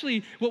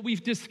actually, what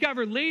we've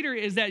discovered later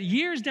is that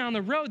years down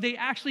the road, they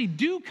actually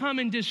do come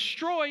and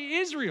destroy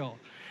Israel.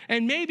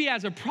 And maybe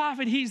as a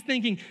prophet, he's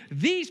thinking,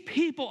 these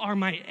people are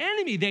my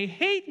enemy. They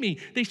hate me.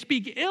 They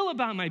speak ill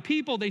about my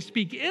people. They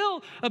speak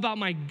ill about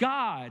my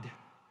God.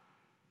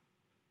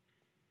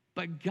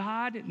 But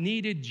God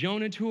needed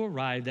Jonah to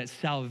arrive that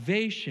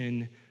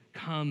salvation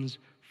comes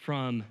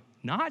from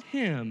not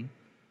him,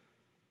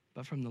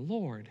 but from the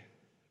Lord.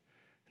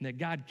 And that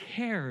God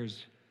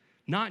cares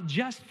not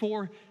just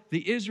for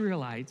the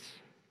Israelites,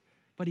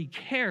 but he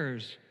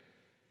cares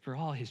for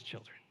all his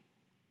children.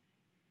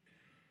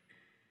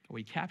 Are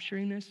we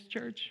capturing this,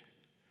 church?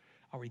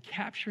 Are we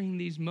capturing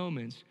these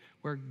moments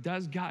where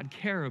does God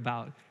care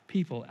about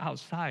people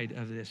outside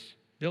of this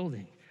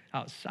building,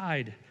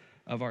 outside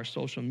of our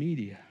social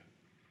media?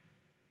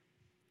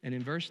 And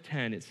in verse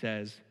 10, it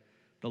says,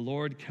 the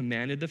Lord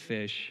commanded the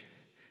fish,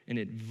 and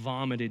it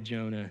vomited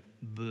Jonah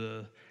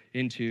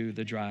into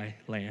the dry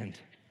land.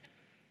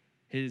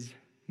 His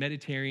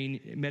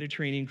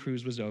Mediterranean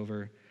cruise was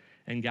over,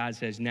 and God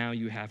says, now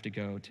you have to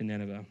go to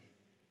Nineveh.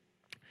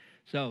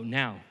 So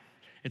now,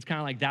 it's kind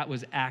of like that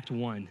was Act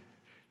 1.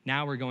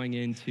 Now we're going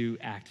into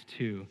Act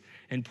 2.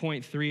 And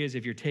point 3 is,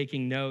 if you're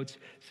taking notes,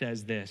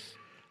 says this,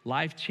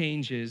 life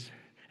changes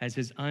as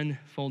his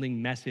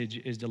unfolding message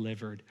is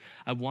delivered.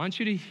 I want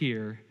you to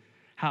hear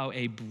how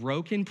a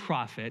broken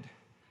prophet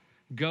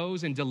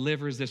goes and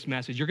delivers this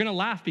message. You're going to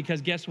laugh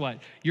because guess what?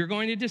 You're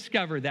going to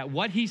discover that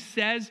what he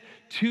says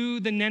to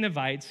the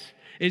Ninevites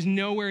is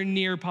nowhere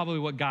near probably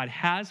what God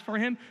has for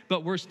him,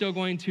 but we're still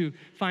going to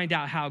find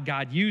out how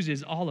God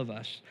uses all of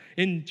us.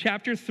 In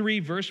chapter 3,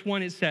 verse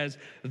 1, it says,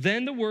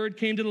 then the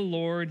word of the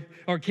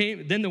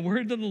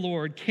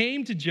Lord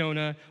came to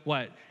Jonah,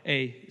 what?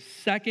 A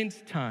second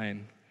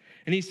time.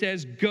 And he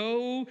says,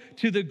 go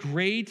to the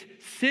great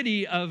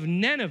city of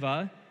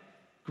Nineveh,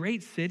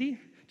 great city?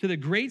 To the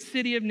great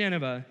city of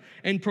Nineveh,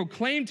 and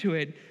proclaim to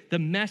it the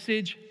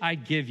message I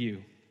give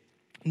you.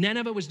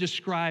 Nineveh was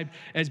described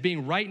as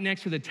being right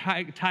next to the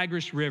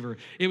Tigris River.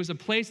 It was a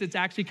place that's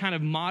actually kind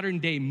of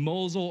modern-day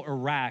Mosul,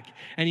 Iraq.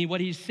 And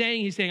what he's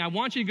saying, I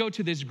want you to go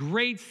to this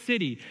great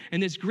city.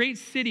 And this great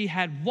city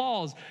had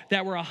walls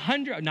that were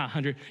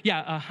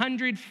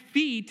 100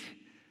 feet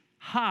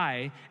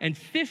high and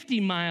 50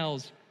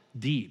 miles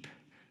deep.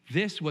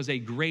 This was a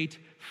great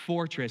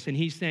fortress. And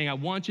he's saying, I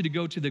want you to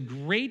go to the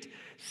great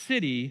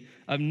city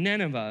of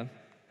Nineveh,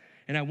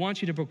 and I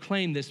want you to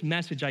proclaim this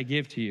message I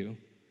give to you.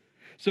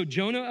 So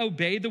Jonah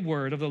obeyed the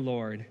word of the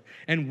Lord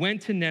and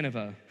went to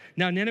Nineveh.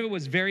 Now, Nineveh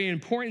was a very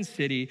important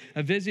city.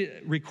 A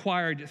visit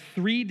required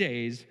 3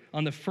 days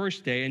on the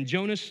first day, and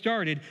Jonah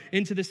started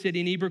into the city,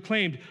 and he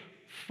proclaimed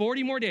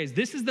 40 more days.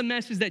 This is the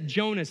message that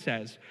Jonah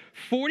says.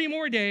 40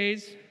 more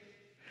days,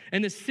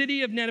 and the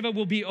city of Nineveh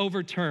will be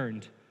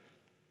overturned.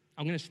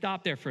 I'm going to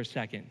stop there for a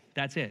second.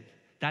 That's it.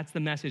 That's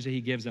the message that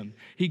he gives them.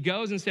 He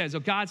goes and says,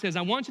 God says,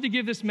 I want you to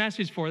give this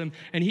message for them.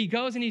 And he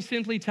goes and he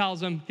simply tells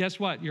them, guess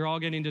what? You're all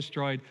getting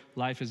destroyed.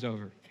 Life is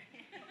over.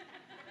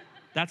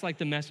 That's like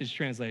the Message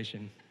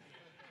translation.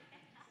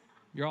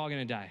 You're all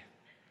going to die.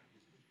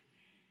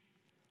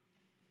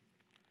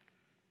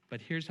 But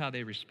here's how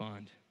they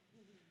respond.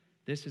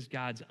 This is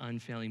God's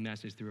unfailing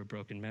message through a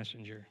broken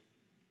messenger.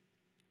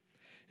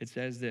 It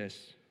says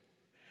this,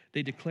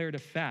 they declared a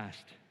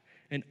fast,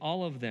 and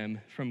all of them,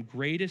 from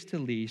greatest to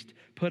least,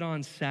 put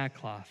on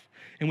sackcloth.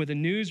 And when the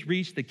news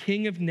reached the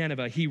king of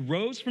Nineveh, he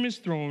rose from his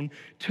throne,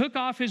 took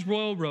off his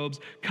royal robes,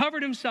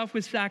 covered himself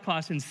with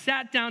sackcloth, and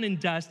sat down in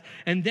dust.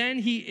 And then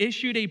he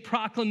issued a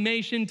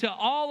proclamation to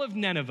all of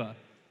Nineveh.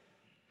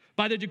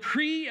 By the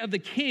decree of the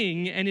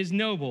king and his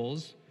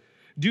nobles,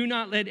 do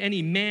not let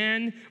any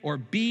man or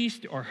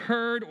beast or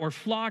herd or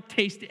flock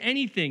taste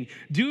anything.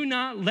 Do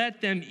not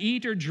let them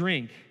eat or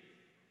drink.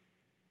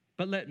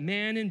 But let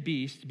man and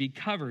beast be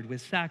covered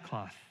with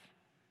sackcloth.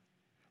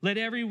 Let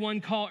everyone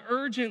call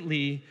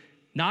urgently,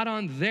 not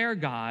on their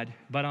God,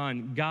 but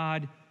on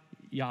God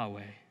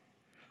Yahweh.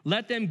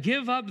 Let them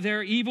give up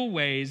their evil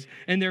ways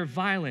and their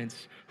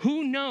violence.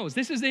 Who knows?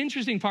 This is the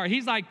interesting part.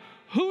 He's like,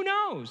 who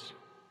knows?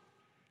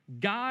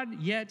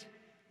 God yet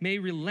may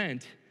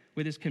relent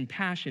with his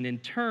compassion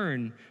and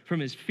turn from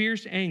his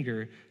fierce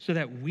anger so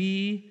that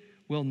we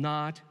will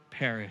not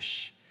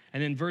perish.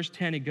 And in verse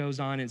 10, it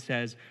goes on and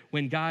says,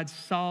 when God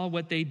saw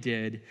what they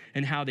did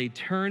and how they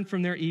turned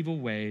from their evil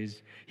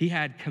ways, he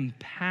had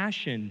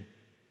compassion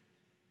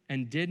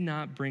and did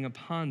not bring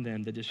upon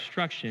them the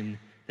destruction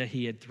that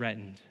he had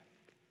threatened.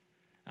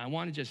 I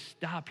want to just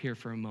stop here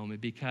for a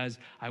moment because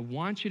I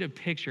want you to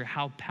picture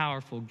how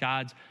powerful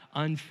God's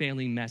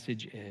unfailing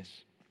message is.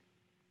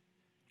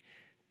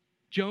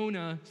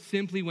 Jonah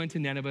simply went to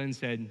Nineveh and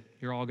said,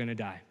 you're all going to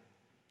die.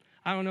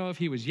 I don't know if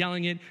he was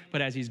yelling it,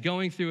 but as he's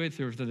going through it,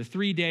 through the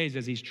 3 days,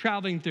 as he's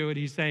traveling through it,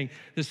 he's saying,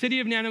 the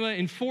city of Nineveh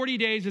in 40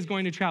 days is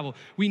going to travel.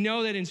 We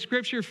know that in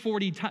Scripture,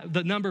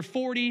 the number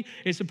 40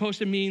 is supposed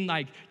to mean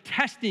like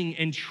testing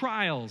and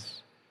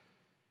trials.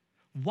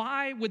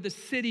 Why would the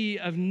city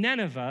of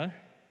Nineveh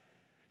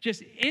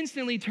just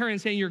instantly turn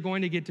and say, you're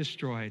going to get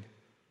destroyed?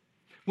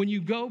 When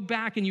you go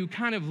back and you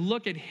kind of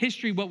look at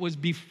history, what was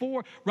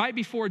right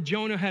before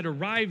Jonah had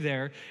arrived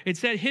there, it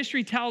said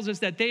history tells us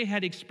that they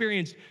had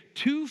experienced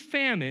 2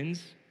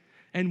 famines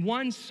and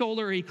 1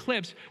 solar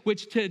eclipse,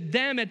 which to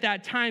them at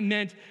that time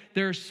meant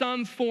there's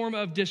some form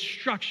of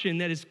destruction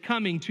that is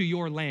coming to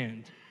your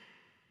land.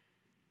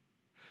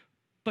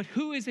 But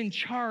who is in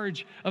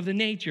charge of the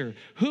nature?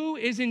 Who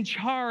is in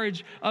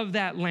charge of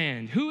that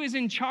land? Who is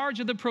in charge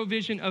of the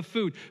provision of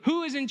food?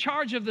 Who is in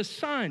charge of the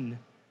sun?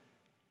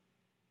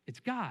 It's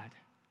God.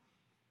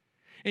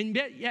 And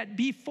yet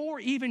before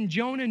even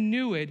Jonah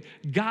knew it,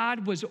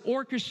 God was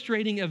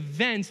orchestrating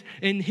events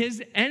in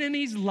his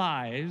enemies'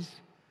 lives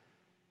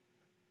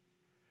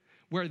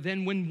where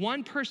then when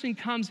one person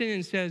comes in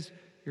and says,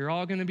 you're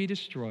all going to be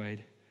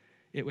destroyed,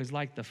 it was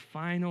like the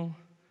final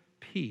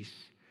piece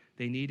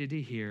they needed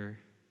to hear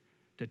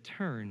to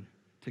turn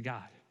to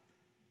God.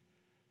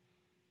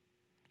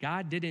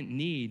 God didn't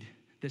need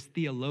this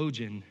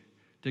theologian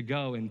to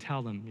go and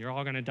tell them, you're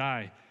all going to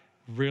die.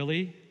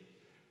 Really?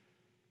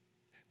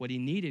 What he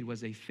needed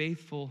was a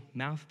faithful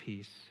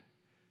mouthpiece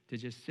to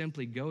just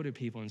simply go to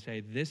people and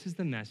say, this is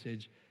the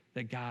message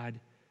that God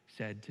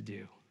said to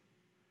do.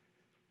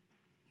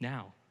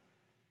 Now,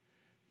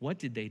 what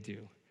did they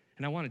do?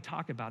 And I want to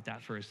talk about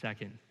that for a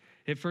second.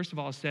 It first of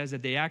all says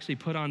that they actually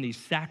put on these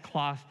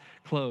sackcloth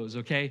clothes,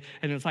 okay?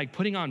 And it's like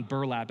putting on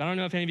burlap. I don't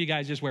know if any of you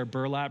guys just wear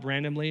burlap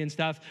randomly and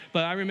stuff,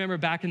 but I remember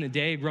back in the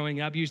day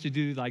growing up, you used to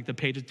do like the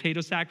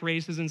potato sack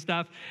races and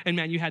stuff. And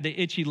man, you had the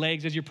itchy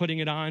legs as you're putting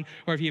it on.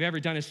 Or if you've ever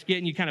done a skit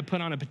and you kind of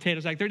put on a potato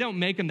sack, they don't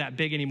make them that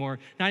big anymore.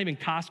 Not even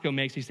Costco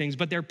makes these things,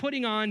 but they're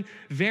putting on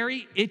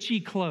very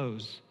itchy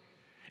clothes.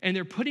 And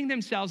they're putting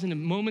themselves into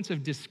moments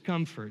of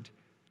discomfort.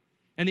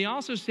 And they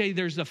also say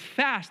there's a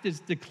fast that's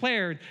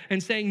declared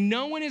and saying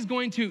no one is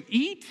going to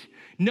eat,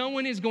 no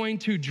one is going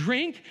to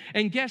drink.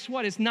 And guess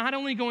what? It's not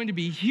only going to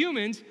be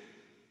humans,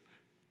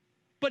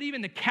 but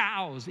even the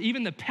cows,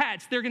 even the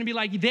pets, they're going to be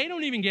like, they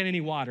don't even get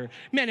any water.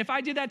 Man, if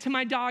I did that to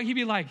my dog, he'd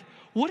be like,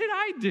 what did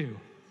I do?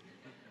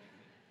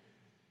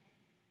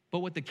 But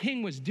what the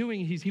king was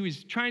doing, he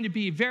was trying to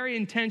be very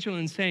intentional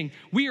in saying,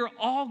 we are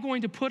all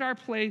going to put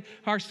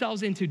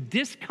ourselves into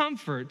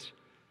discomfort,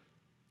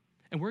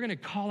 and we're going to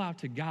call out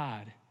to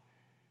God.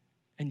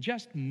 And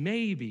just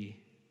maybe,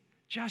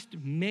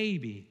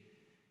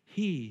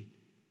 he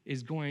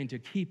is going to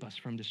keep us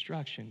from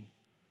destruction.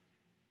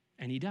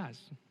 And he does.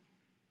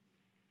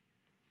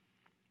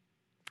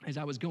 As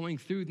I was going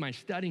through my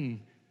studying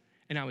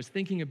and I was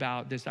thinking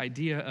about this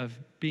idea of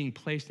being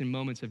placed in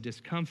moments of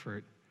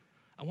discomfort,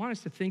 I want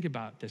us to think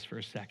about this for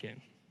a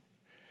second.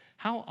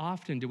 How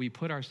often do we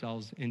put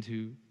ourselves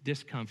into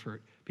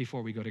discomfort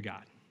before we go to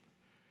God?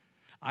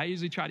 I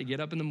usually try to get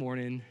up in the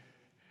morning,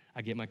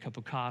 I get my cup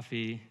of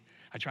coffee,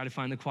 I try to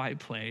find the quiet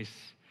place,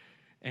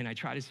 and I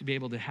try to be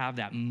able to have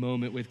that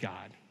moment with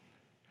God.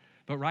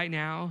 But right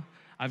now,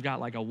 I've got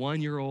like a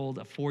 1-year-old,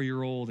 a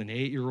 4-year-old, an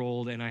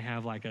 8-year-old, and I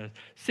have like a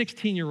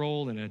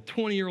 16-year-old and a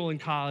 20-year-old in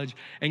college.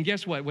 And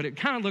guess what? What it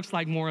kind of looks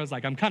like more is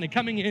like I'm kind of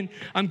coming in,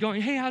 I'm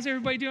going, hey, how's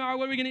everybody doing? All right,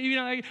 what are we gonna eat?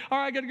 Like, all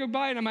right, I gotta go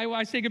bye. And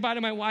I say goodbye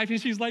to my wife,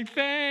 and she's like,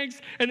 thanks.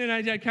 And then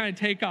I kind of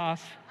take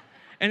off.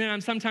 And then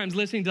I'm sometimes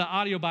listening to the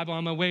audio Bible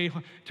on my way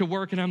to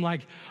work, and I'm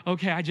like,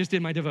 okay, I just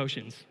did my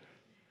devotions.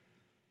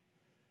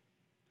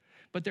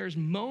 But there's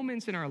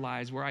moments in our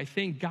lives where I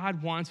think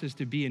God wants us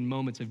to be in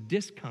moments of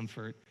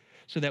discomfort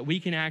so that we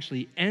can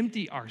actually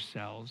empty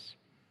ourselves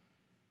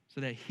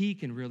so that he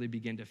can really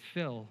begin to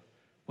fill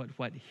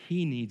what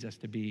he needs us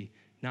to be,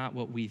 not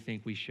what we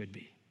think we should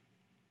be.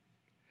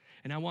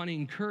 And I want to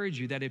encourage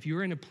you that if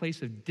you're in a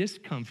place of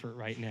discomfort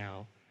right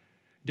now,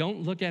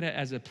 don't look at it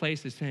as a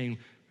place of saying,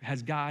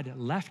 has God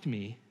left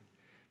me?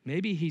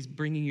 Maybe he's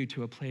bringing you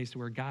to a place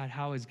where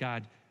how is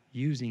God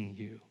using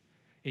you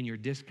in your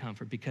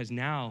discomfort? Because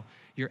now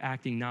you're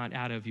acting not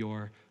out of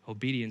your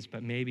obedience,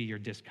 but maybe your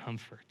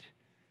discomfort.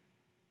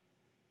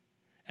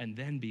 And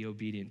then be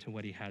obedient to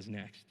what he has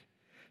next.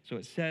 So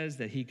it says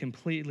that he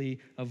completely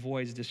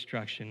avoids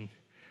destruction.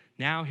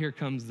 Now here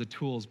comes the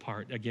tools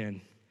part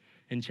again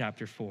in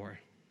chapter 4.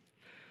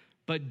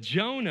 But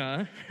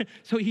Jonah,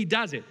 so he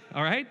does it,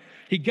 all right?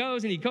 He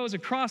goes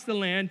across the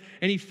land,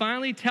 and he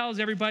finally tells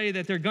everybody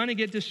that they're going to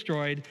get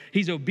destroyed.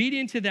 He's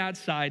obedient to that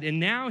side, and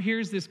now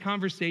here's this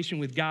conversation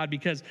with God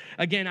because,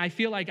 again, I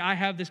feel like I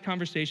have this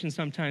conversation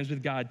sometimes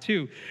with God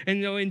too.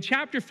 And in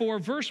chapter 4,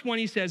 verse 1,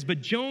 he says,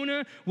 but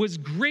Jonah was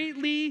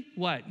greatly,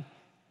 what?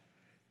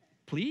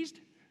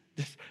 Pleased?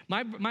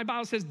 My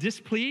Bible says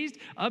displeased,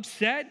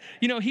 upset.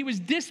 He was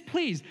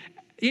displeased.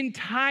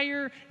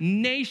 Entire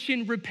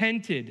nation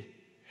repented.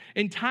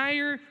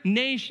 Entire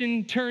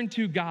nation turned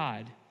to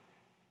God.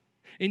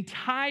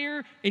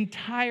 Entire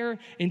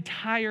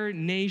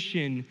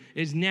nation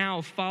is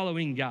now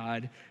following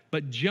God.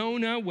 But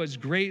Jonah was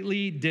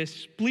greatly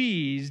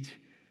displeased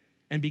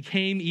and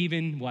became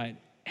even what?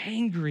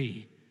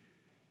 Angry.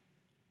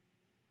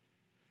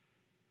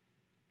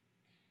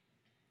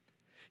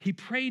 He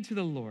prayed to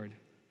the Lord,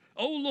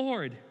 "Oh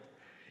Lord,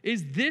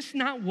 is this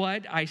not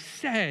what I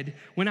said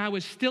when I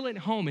was still at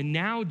home?" And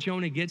now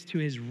Jonah gets to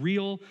his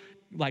real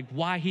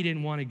why he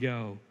didn't want to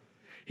go.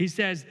 He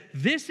says,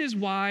 this is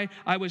why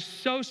I was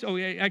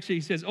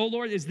he says, "Oh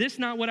Lord, is this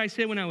not what I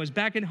said when I was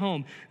back at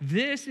home?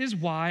 This is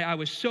why I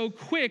was so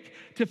quick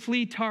to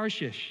flee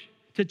Tarshish.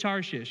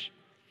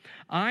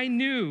 I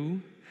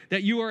knew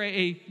that you are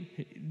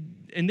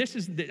and this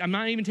is, I'm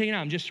not even taking it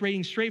out, I'm just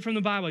reading straight from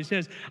the Bible. He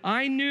says,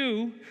 I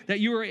knew that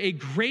you are a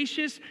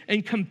gracious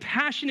and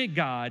compassionate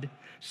God,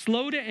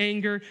 slow to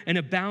anger and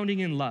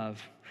abounding in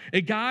love, a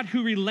God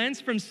who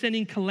relents from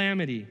sending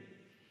calamity."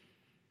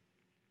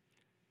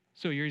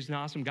 So you're an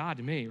awesome God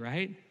to me,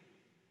 right?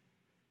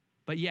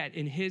 But yet,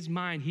 in his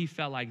mind, he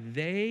felt like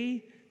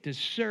they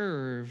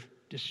deserve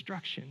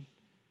destruction.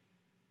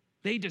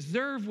 They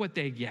deserve what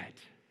they get.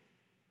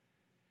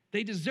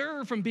 They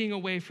deserve from being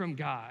away from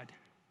God.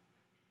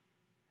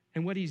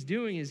 And what he's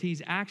doing is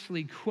he's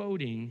actually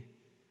quoting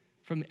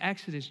from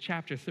Exodus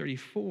chapter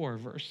 34,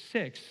 verse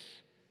 6,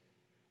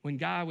 when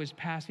God was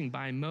passing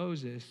by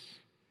Moses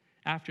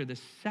after the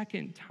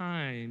second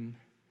time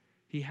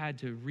he had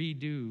to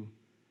redo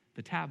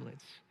the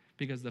tablets,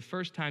 because the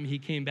first time he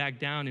came back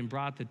down and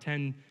brought the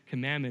 10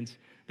 commandments,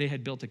 they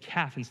had built a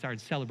calf and started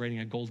celebrating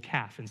a gold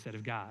calf instead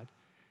of God.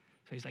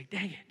 So he's like,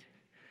 dang it.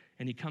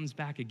 And he comes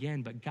back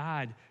again, but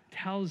God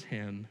tells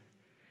him,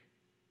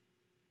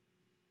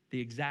 the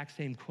exact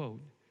same quote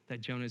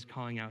that Jonah is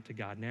calling out to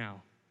God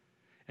now.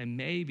 And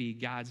maybe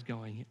God's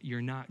going,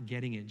 you're not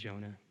getting it,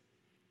 Jonah.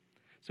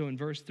 So in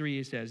verse 3,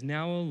 it says,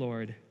 now, O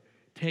Lord,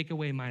 take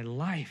away my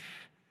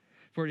life,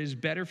 for it is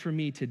better for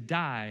me to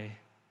die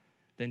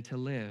than to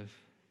live.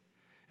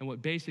 And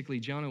what basically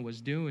Jonah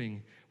was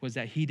doing was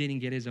that he didn't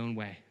get his own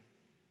way.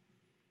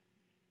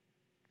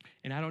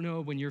 And I don't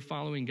know when you're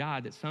following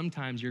God that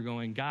sometimes you're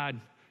going, God,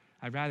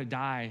 I'd rather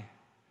die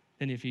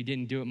than if you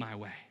didn't do it my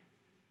way.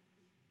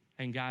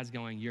 And God's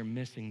going, you're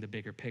missing the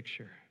bigger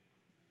picture.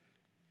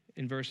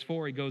 In verse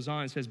 4, he goes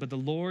on and says, but the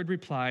Lord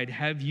replied,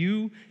 have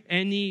you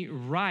any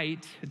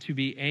right to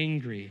be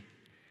angry?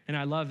 And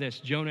I love this.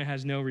 Jonah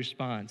has no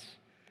response.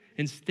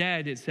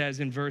 Instead, it says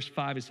in verse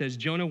 5, it says,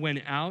 Jonah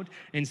went out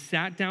and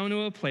sat down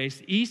to a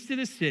place east of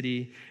the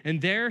city,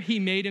 and there he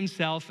made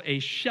himself a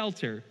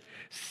shelter,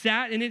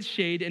 sat in its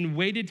shade, and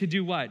waited to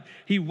do what?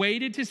 He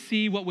waited to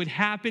see what would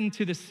happen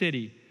to the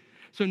city.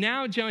 So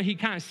now Jonah, he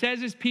kind of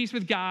says his piece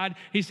with God.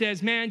 He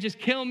says, man, just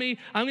kill me.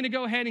 I'm going to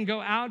go ahead and go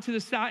out to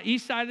the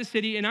east side of the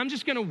city, and I'm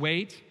just going to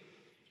wait.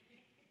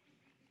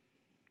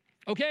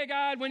 Okay,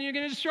 God, when are you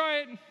going to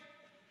destroy it?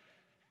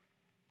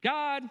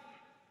 God.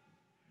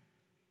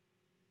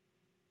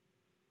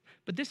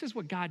 But this is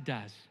what God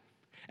does.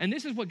 And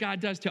this is what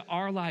God does to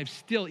our lives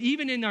still,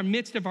 even in our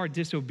midst of our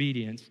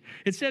disobedience.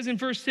 It says in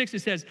verse 6,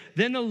 it says,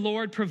 then the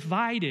Lord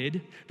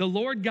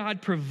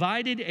God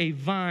provided a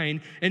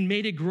vine and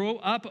made it grow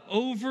up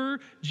over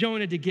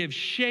Jonah to give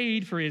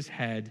shade for his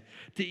head,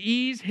 to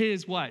ease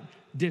his what?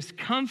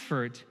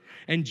 Discomfort.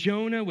 And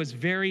Jonah was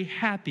very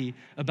happy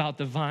about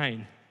the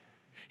vine.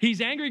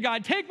 He's angry,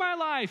 God, take my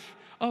life.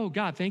 Oh,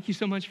 God, thank you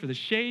so much for the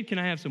shade. Can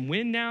I have some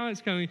wind now?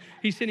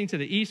 He's sitting to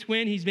the east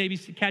wind. He's maybe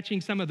catching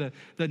some of the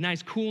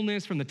nice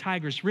coolness from the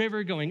Tigris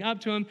River going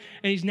up to him.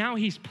 And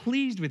he's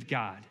pleased with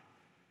God.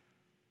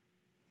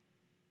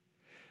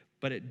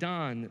 But at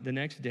dawn the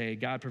next day,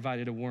 God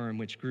provided a worm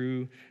which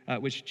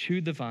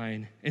chewed the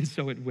vine, and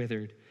so it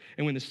withered.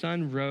 And when the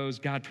sun rose,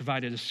 God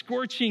provided a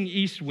scorching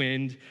east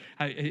wind.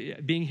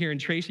 Being here in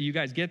Tracy, you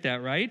guys get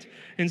that, right?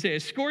 And say a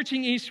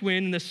scorching east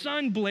wind, and the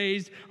sun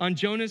blazed on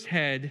Jonah's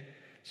head,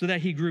 so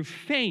that he grew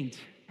faint.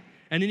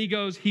 And then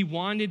he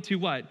wanted to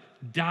what?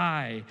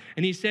 Die.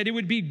 And he said, it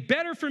would be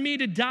better for me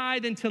to die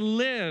than to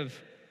live.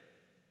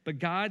 But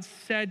God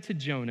said to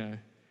Jonah,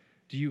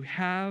 do you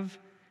have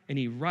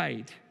any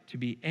right to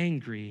be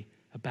angry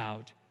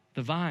about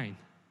the vine?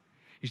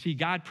 You see,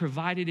 God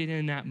provided it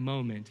in that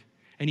moment,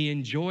 and he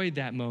enjoyed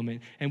that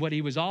moment. And what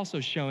he was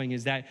also showing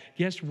is that,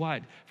 guess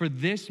what? For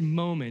this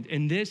moment,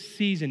 in this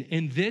season,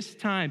 in this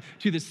time,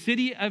 to the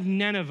city of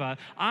Nineveh,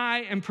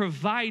 I am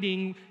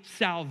providing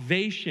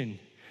salvation.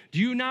 Do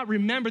you not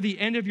remember the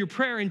end of your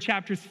prayer in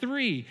chapter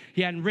 3?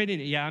 He hadn't written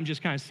it yet. I'm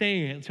just kind of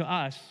saying it to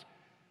us.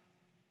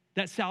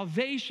 That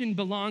salvation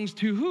belongs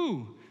to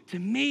who? To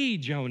me,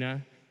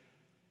 Jonah.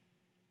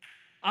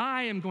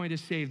 I am going to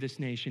save this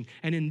nation.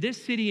 And in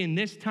this city, in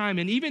this time,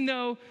 and even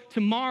though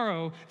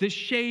tomorrow the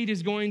shade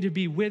is going to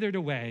be withered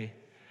away,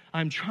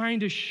 I'm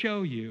trying to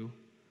show you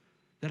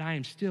that I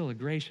am still a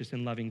gracious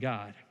and loving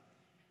God.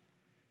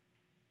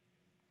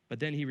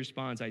 But then he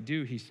responds, I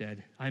do, he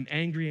said. I'm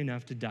angry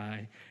enough to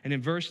die. And in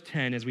verse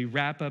 10, as we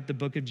wrap up the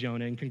book of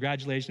Jonah, and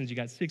congratulations, you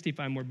got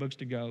 65 more books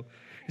to go.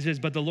 It says,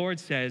 but the Lord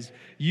says,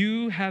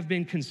 you have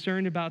been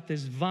concerned about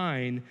this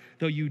vine,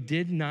 though you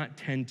did not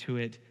tend to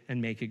it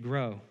and make it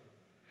grow.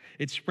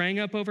 It sprang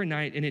up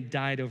overnight and it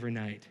died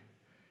overnight.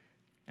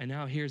 And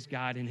now here's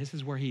God, and this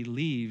is where he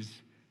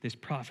leaves this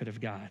prophet of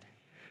God.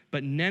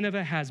 But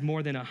Nineveh has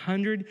more than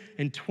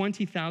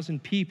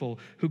 120,000 people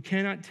who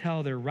cannot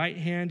tell their right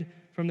hand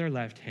from their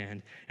left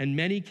hand, and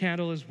many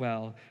cattle as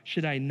well.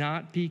 Should I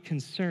not be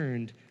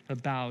concerned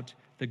about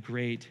the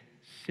great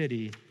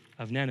city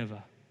of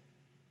Nineveh?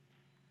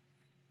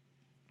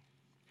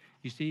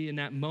 You see, in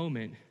that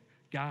moment,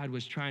 God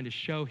was trying to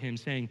show him,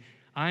 saying,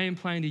 I am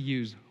planning to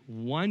use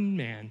one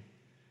man,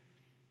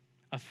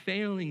 a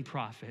failing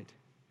prophet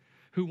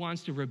who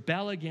wants to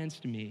rebel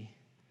against me,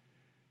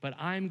 but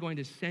I'm going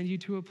to send you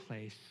to a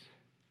place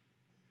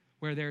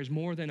where there's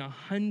more than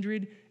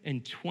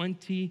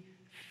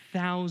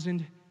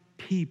 120,000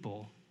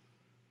 people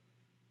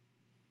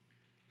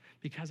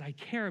because I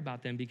care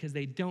about them, because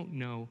they don't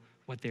know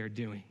what they're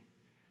doing.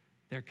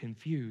 They're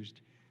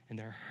confused and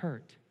they're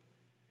hurt.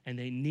 And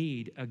they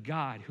need a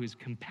God who is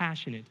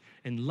compassionate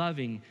and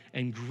loving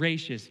and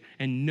gracious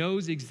and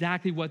knows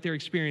exactly what they're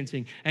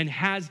experiencing and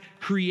has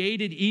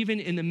created,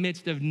 even in the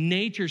midst of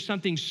nature,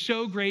 something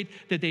so great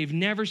that they've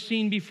never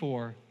seen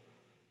before.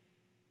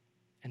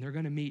 And they're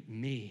going to meet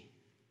me.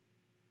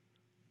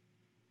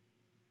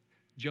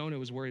 Jonah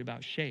was worried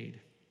about shade.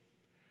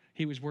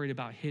 He was worried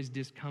about his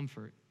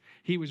discomfort.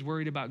 He was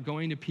worried about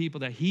going to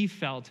people that he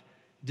felt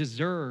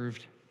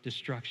deserved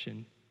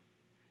destruction.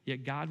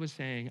 Yet God was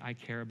saying, I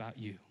care about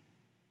you.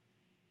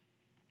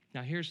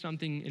 Now here's an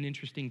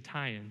interesting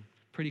tie-in,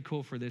 pretty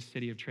cool for this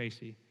city of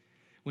Tracy.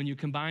 When you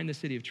combine the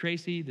city of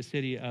Tracy, the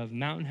city of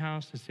Mountain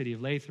House, the city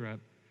of Lathrop,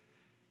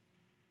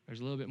 there's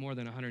a little bit more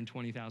than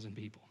 120,000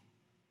 people.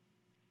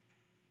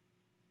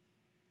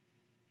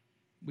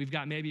 We've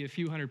got maybe a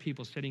few hundred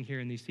people sitting here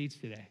in these seats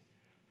today.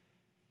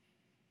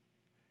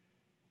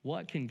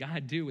 What can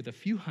God do with a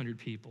few hundred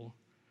people,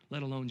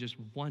 let alone just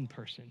one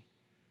person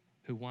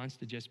who wants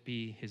to just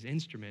be his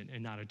instrument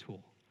and not a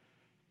tool?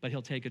 But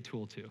he'll take a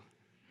tool too.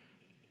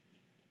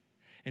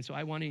 And so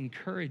I want to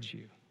encourage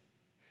you,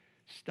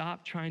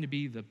 stop trying to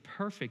be the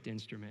perfect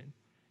instrument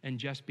and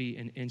just be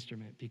an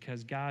instrument,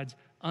 because God's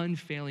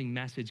unfailing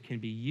message can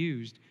be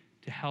used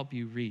to help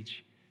you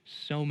reach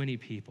so many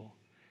people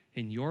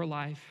in your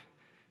life,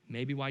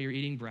 maybe while you're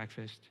eating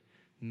breakfast,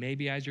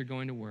 maybe as you're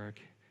going to work,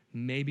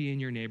 maybe in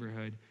your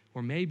neighborhood,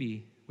 or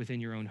maybe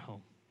within your own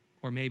home,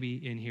 or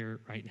maybe in here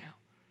right now.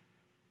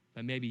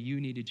 But maybe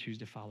you need to choose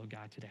to follow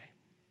God today.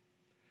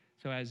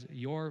 So as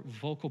your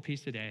vocal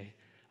piece today,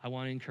 I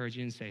want to encourage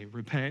you and say,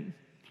 repent,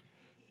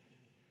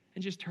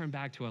 and just turn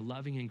back to a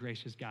loving and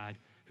gracious God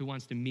who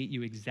wants to meet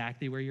you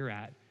exactly where you're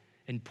at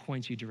and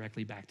point you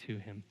directly back to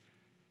him.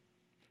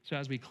 So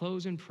as we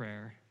close in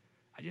prayer,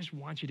 I just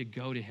want you to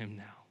go to him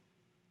now.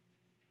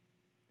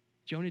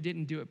 Jonah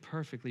didn't do it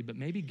perfectly, but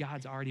maybe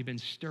God's already been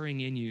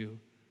stirring in you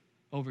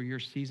over your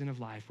season of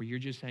life where you're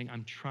just saying,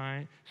 I'm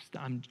trying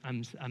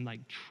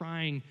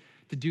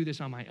to do this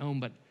on my own,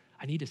 but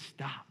I need to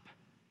stop.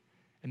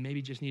 And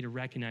maybe just need to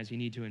recognize you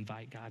need to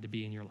invite God to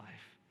be in your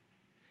life.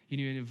 You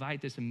need to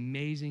invite this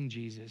amazing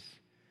Jesus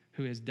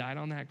who has died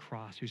on that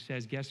cross, who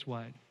says, guess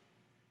what?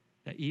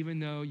 That even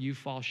though you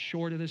fall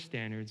short of the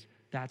standards,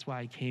 that's why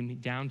I came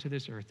down to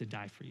this earth to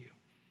die for you.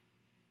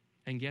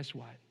 And guess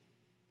what?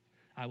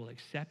 I will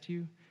accept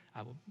you,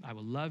 I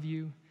will love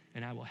you,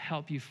 and I will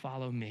help you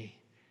follow me.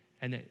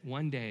 And that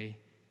one day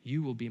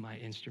you will be my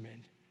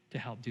instrument to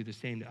help do the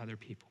same to other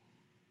people.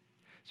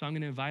 So I'm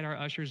going to invite our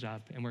ushers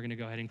up, and we're going to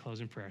go ahead and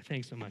close in prayer.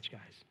 Thanks so much,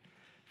 guys.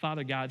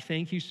 Father God,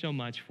 thank you so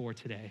much for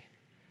today.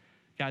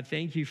 God,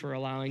 thank you for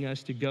allowing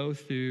us to go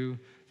through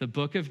the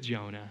book of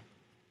Jonah,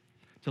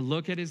 to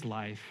look at his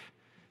life,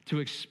 to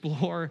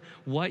explore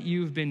what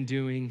you've been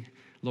doing,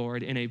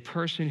 Lord, in a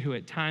person who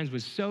at times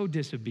was so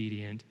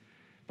disobedient,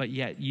 but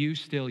yet you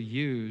still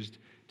used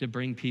to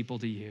bring people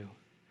to you.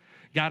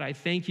 God, I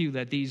thank you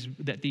that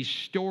these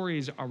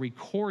stories are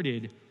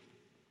recorded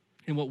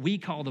in what we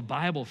call the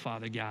Bible,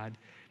 Father God,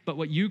 but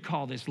what you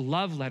call this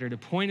love letter to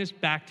point us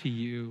back to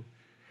you.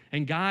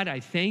 And God, I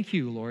thank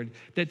you, Lord,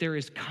 that there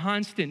is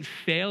constant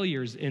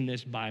failures in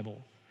this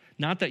Bible.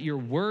 Not that your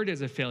word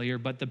is a failure,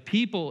 but the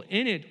people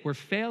in it were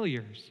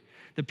failures.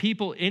 The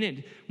people in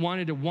it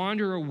wanted to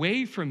wander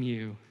away from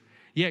you.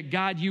 Yet,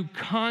 God, you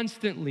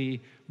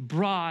constantly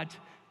brought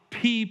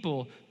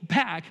people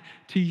back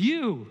to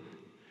you.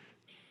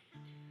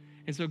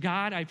 And so,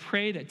 God, I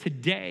pray that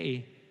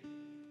today,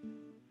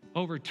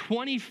 over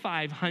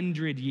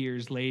 2,500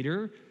 years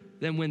later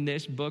than when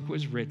this book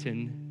was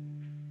written,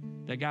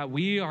 that God,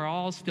 we are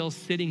all still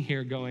sitting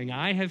here going,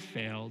 I have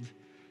failed,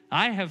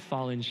 I have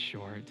fallen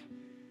short,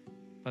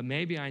 but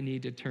maybe I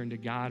need to turn to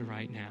God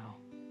right now,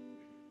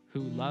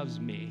 who loves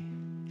me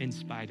in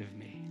spite of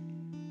me.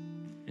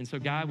 And so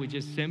God, we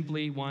just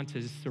simply want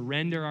to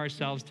surrender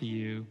ourselves to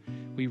you.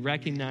 We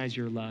recognize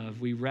your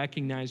love. We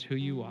recognize who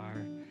you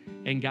are.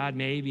 And God,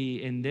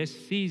 maybe in this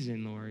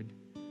season, Lord,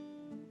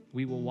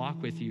 we will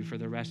walk with you for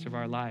the rest of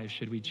our lives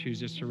should we choose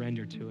to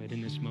surrender to it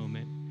in this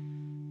moment.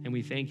 And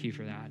we thank you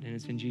for that. And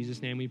it's in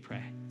Jesus' name we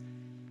pray.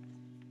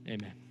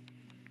 Amen.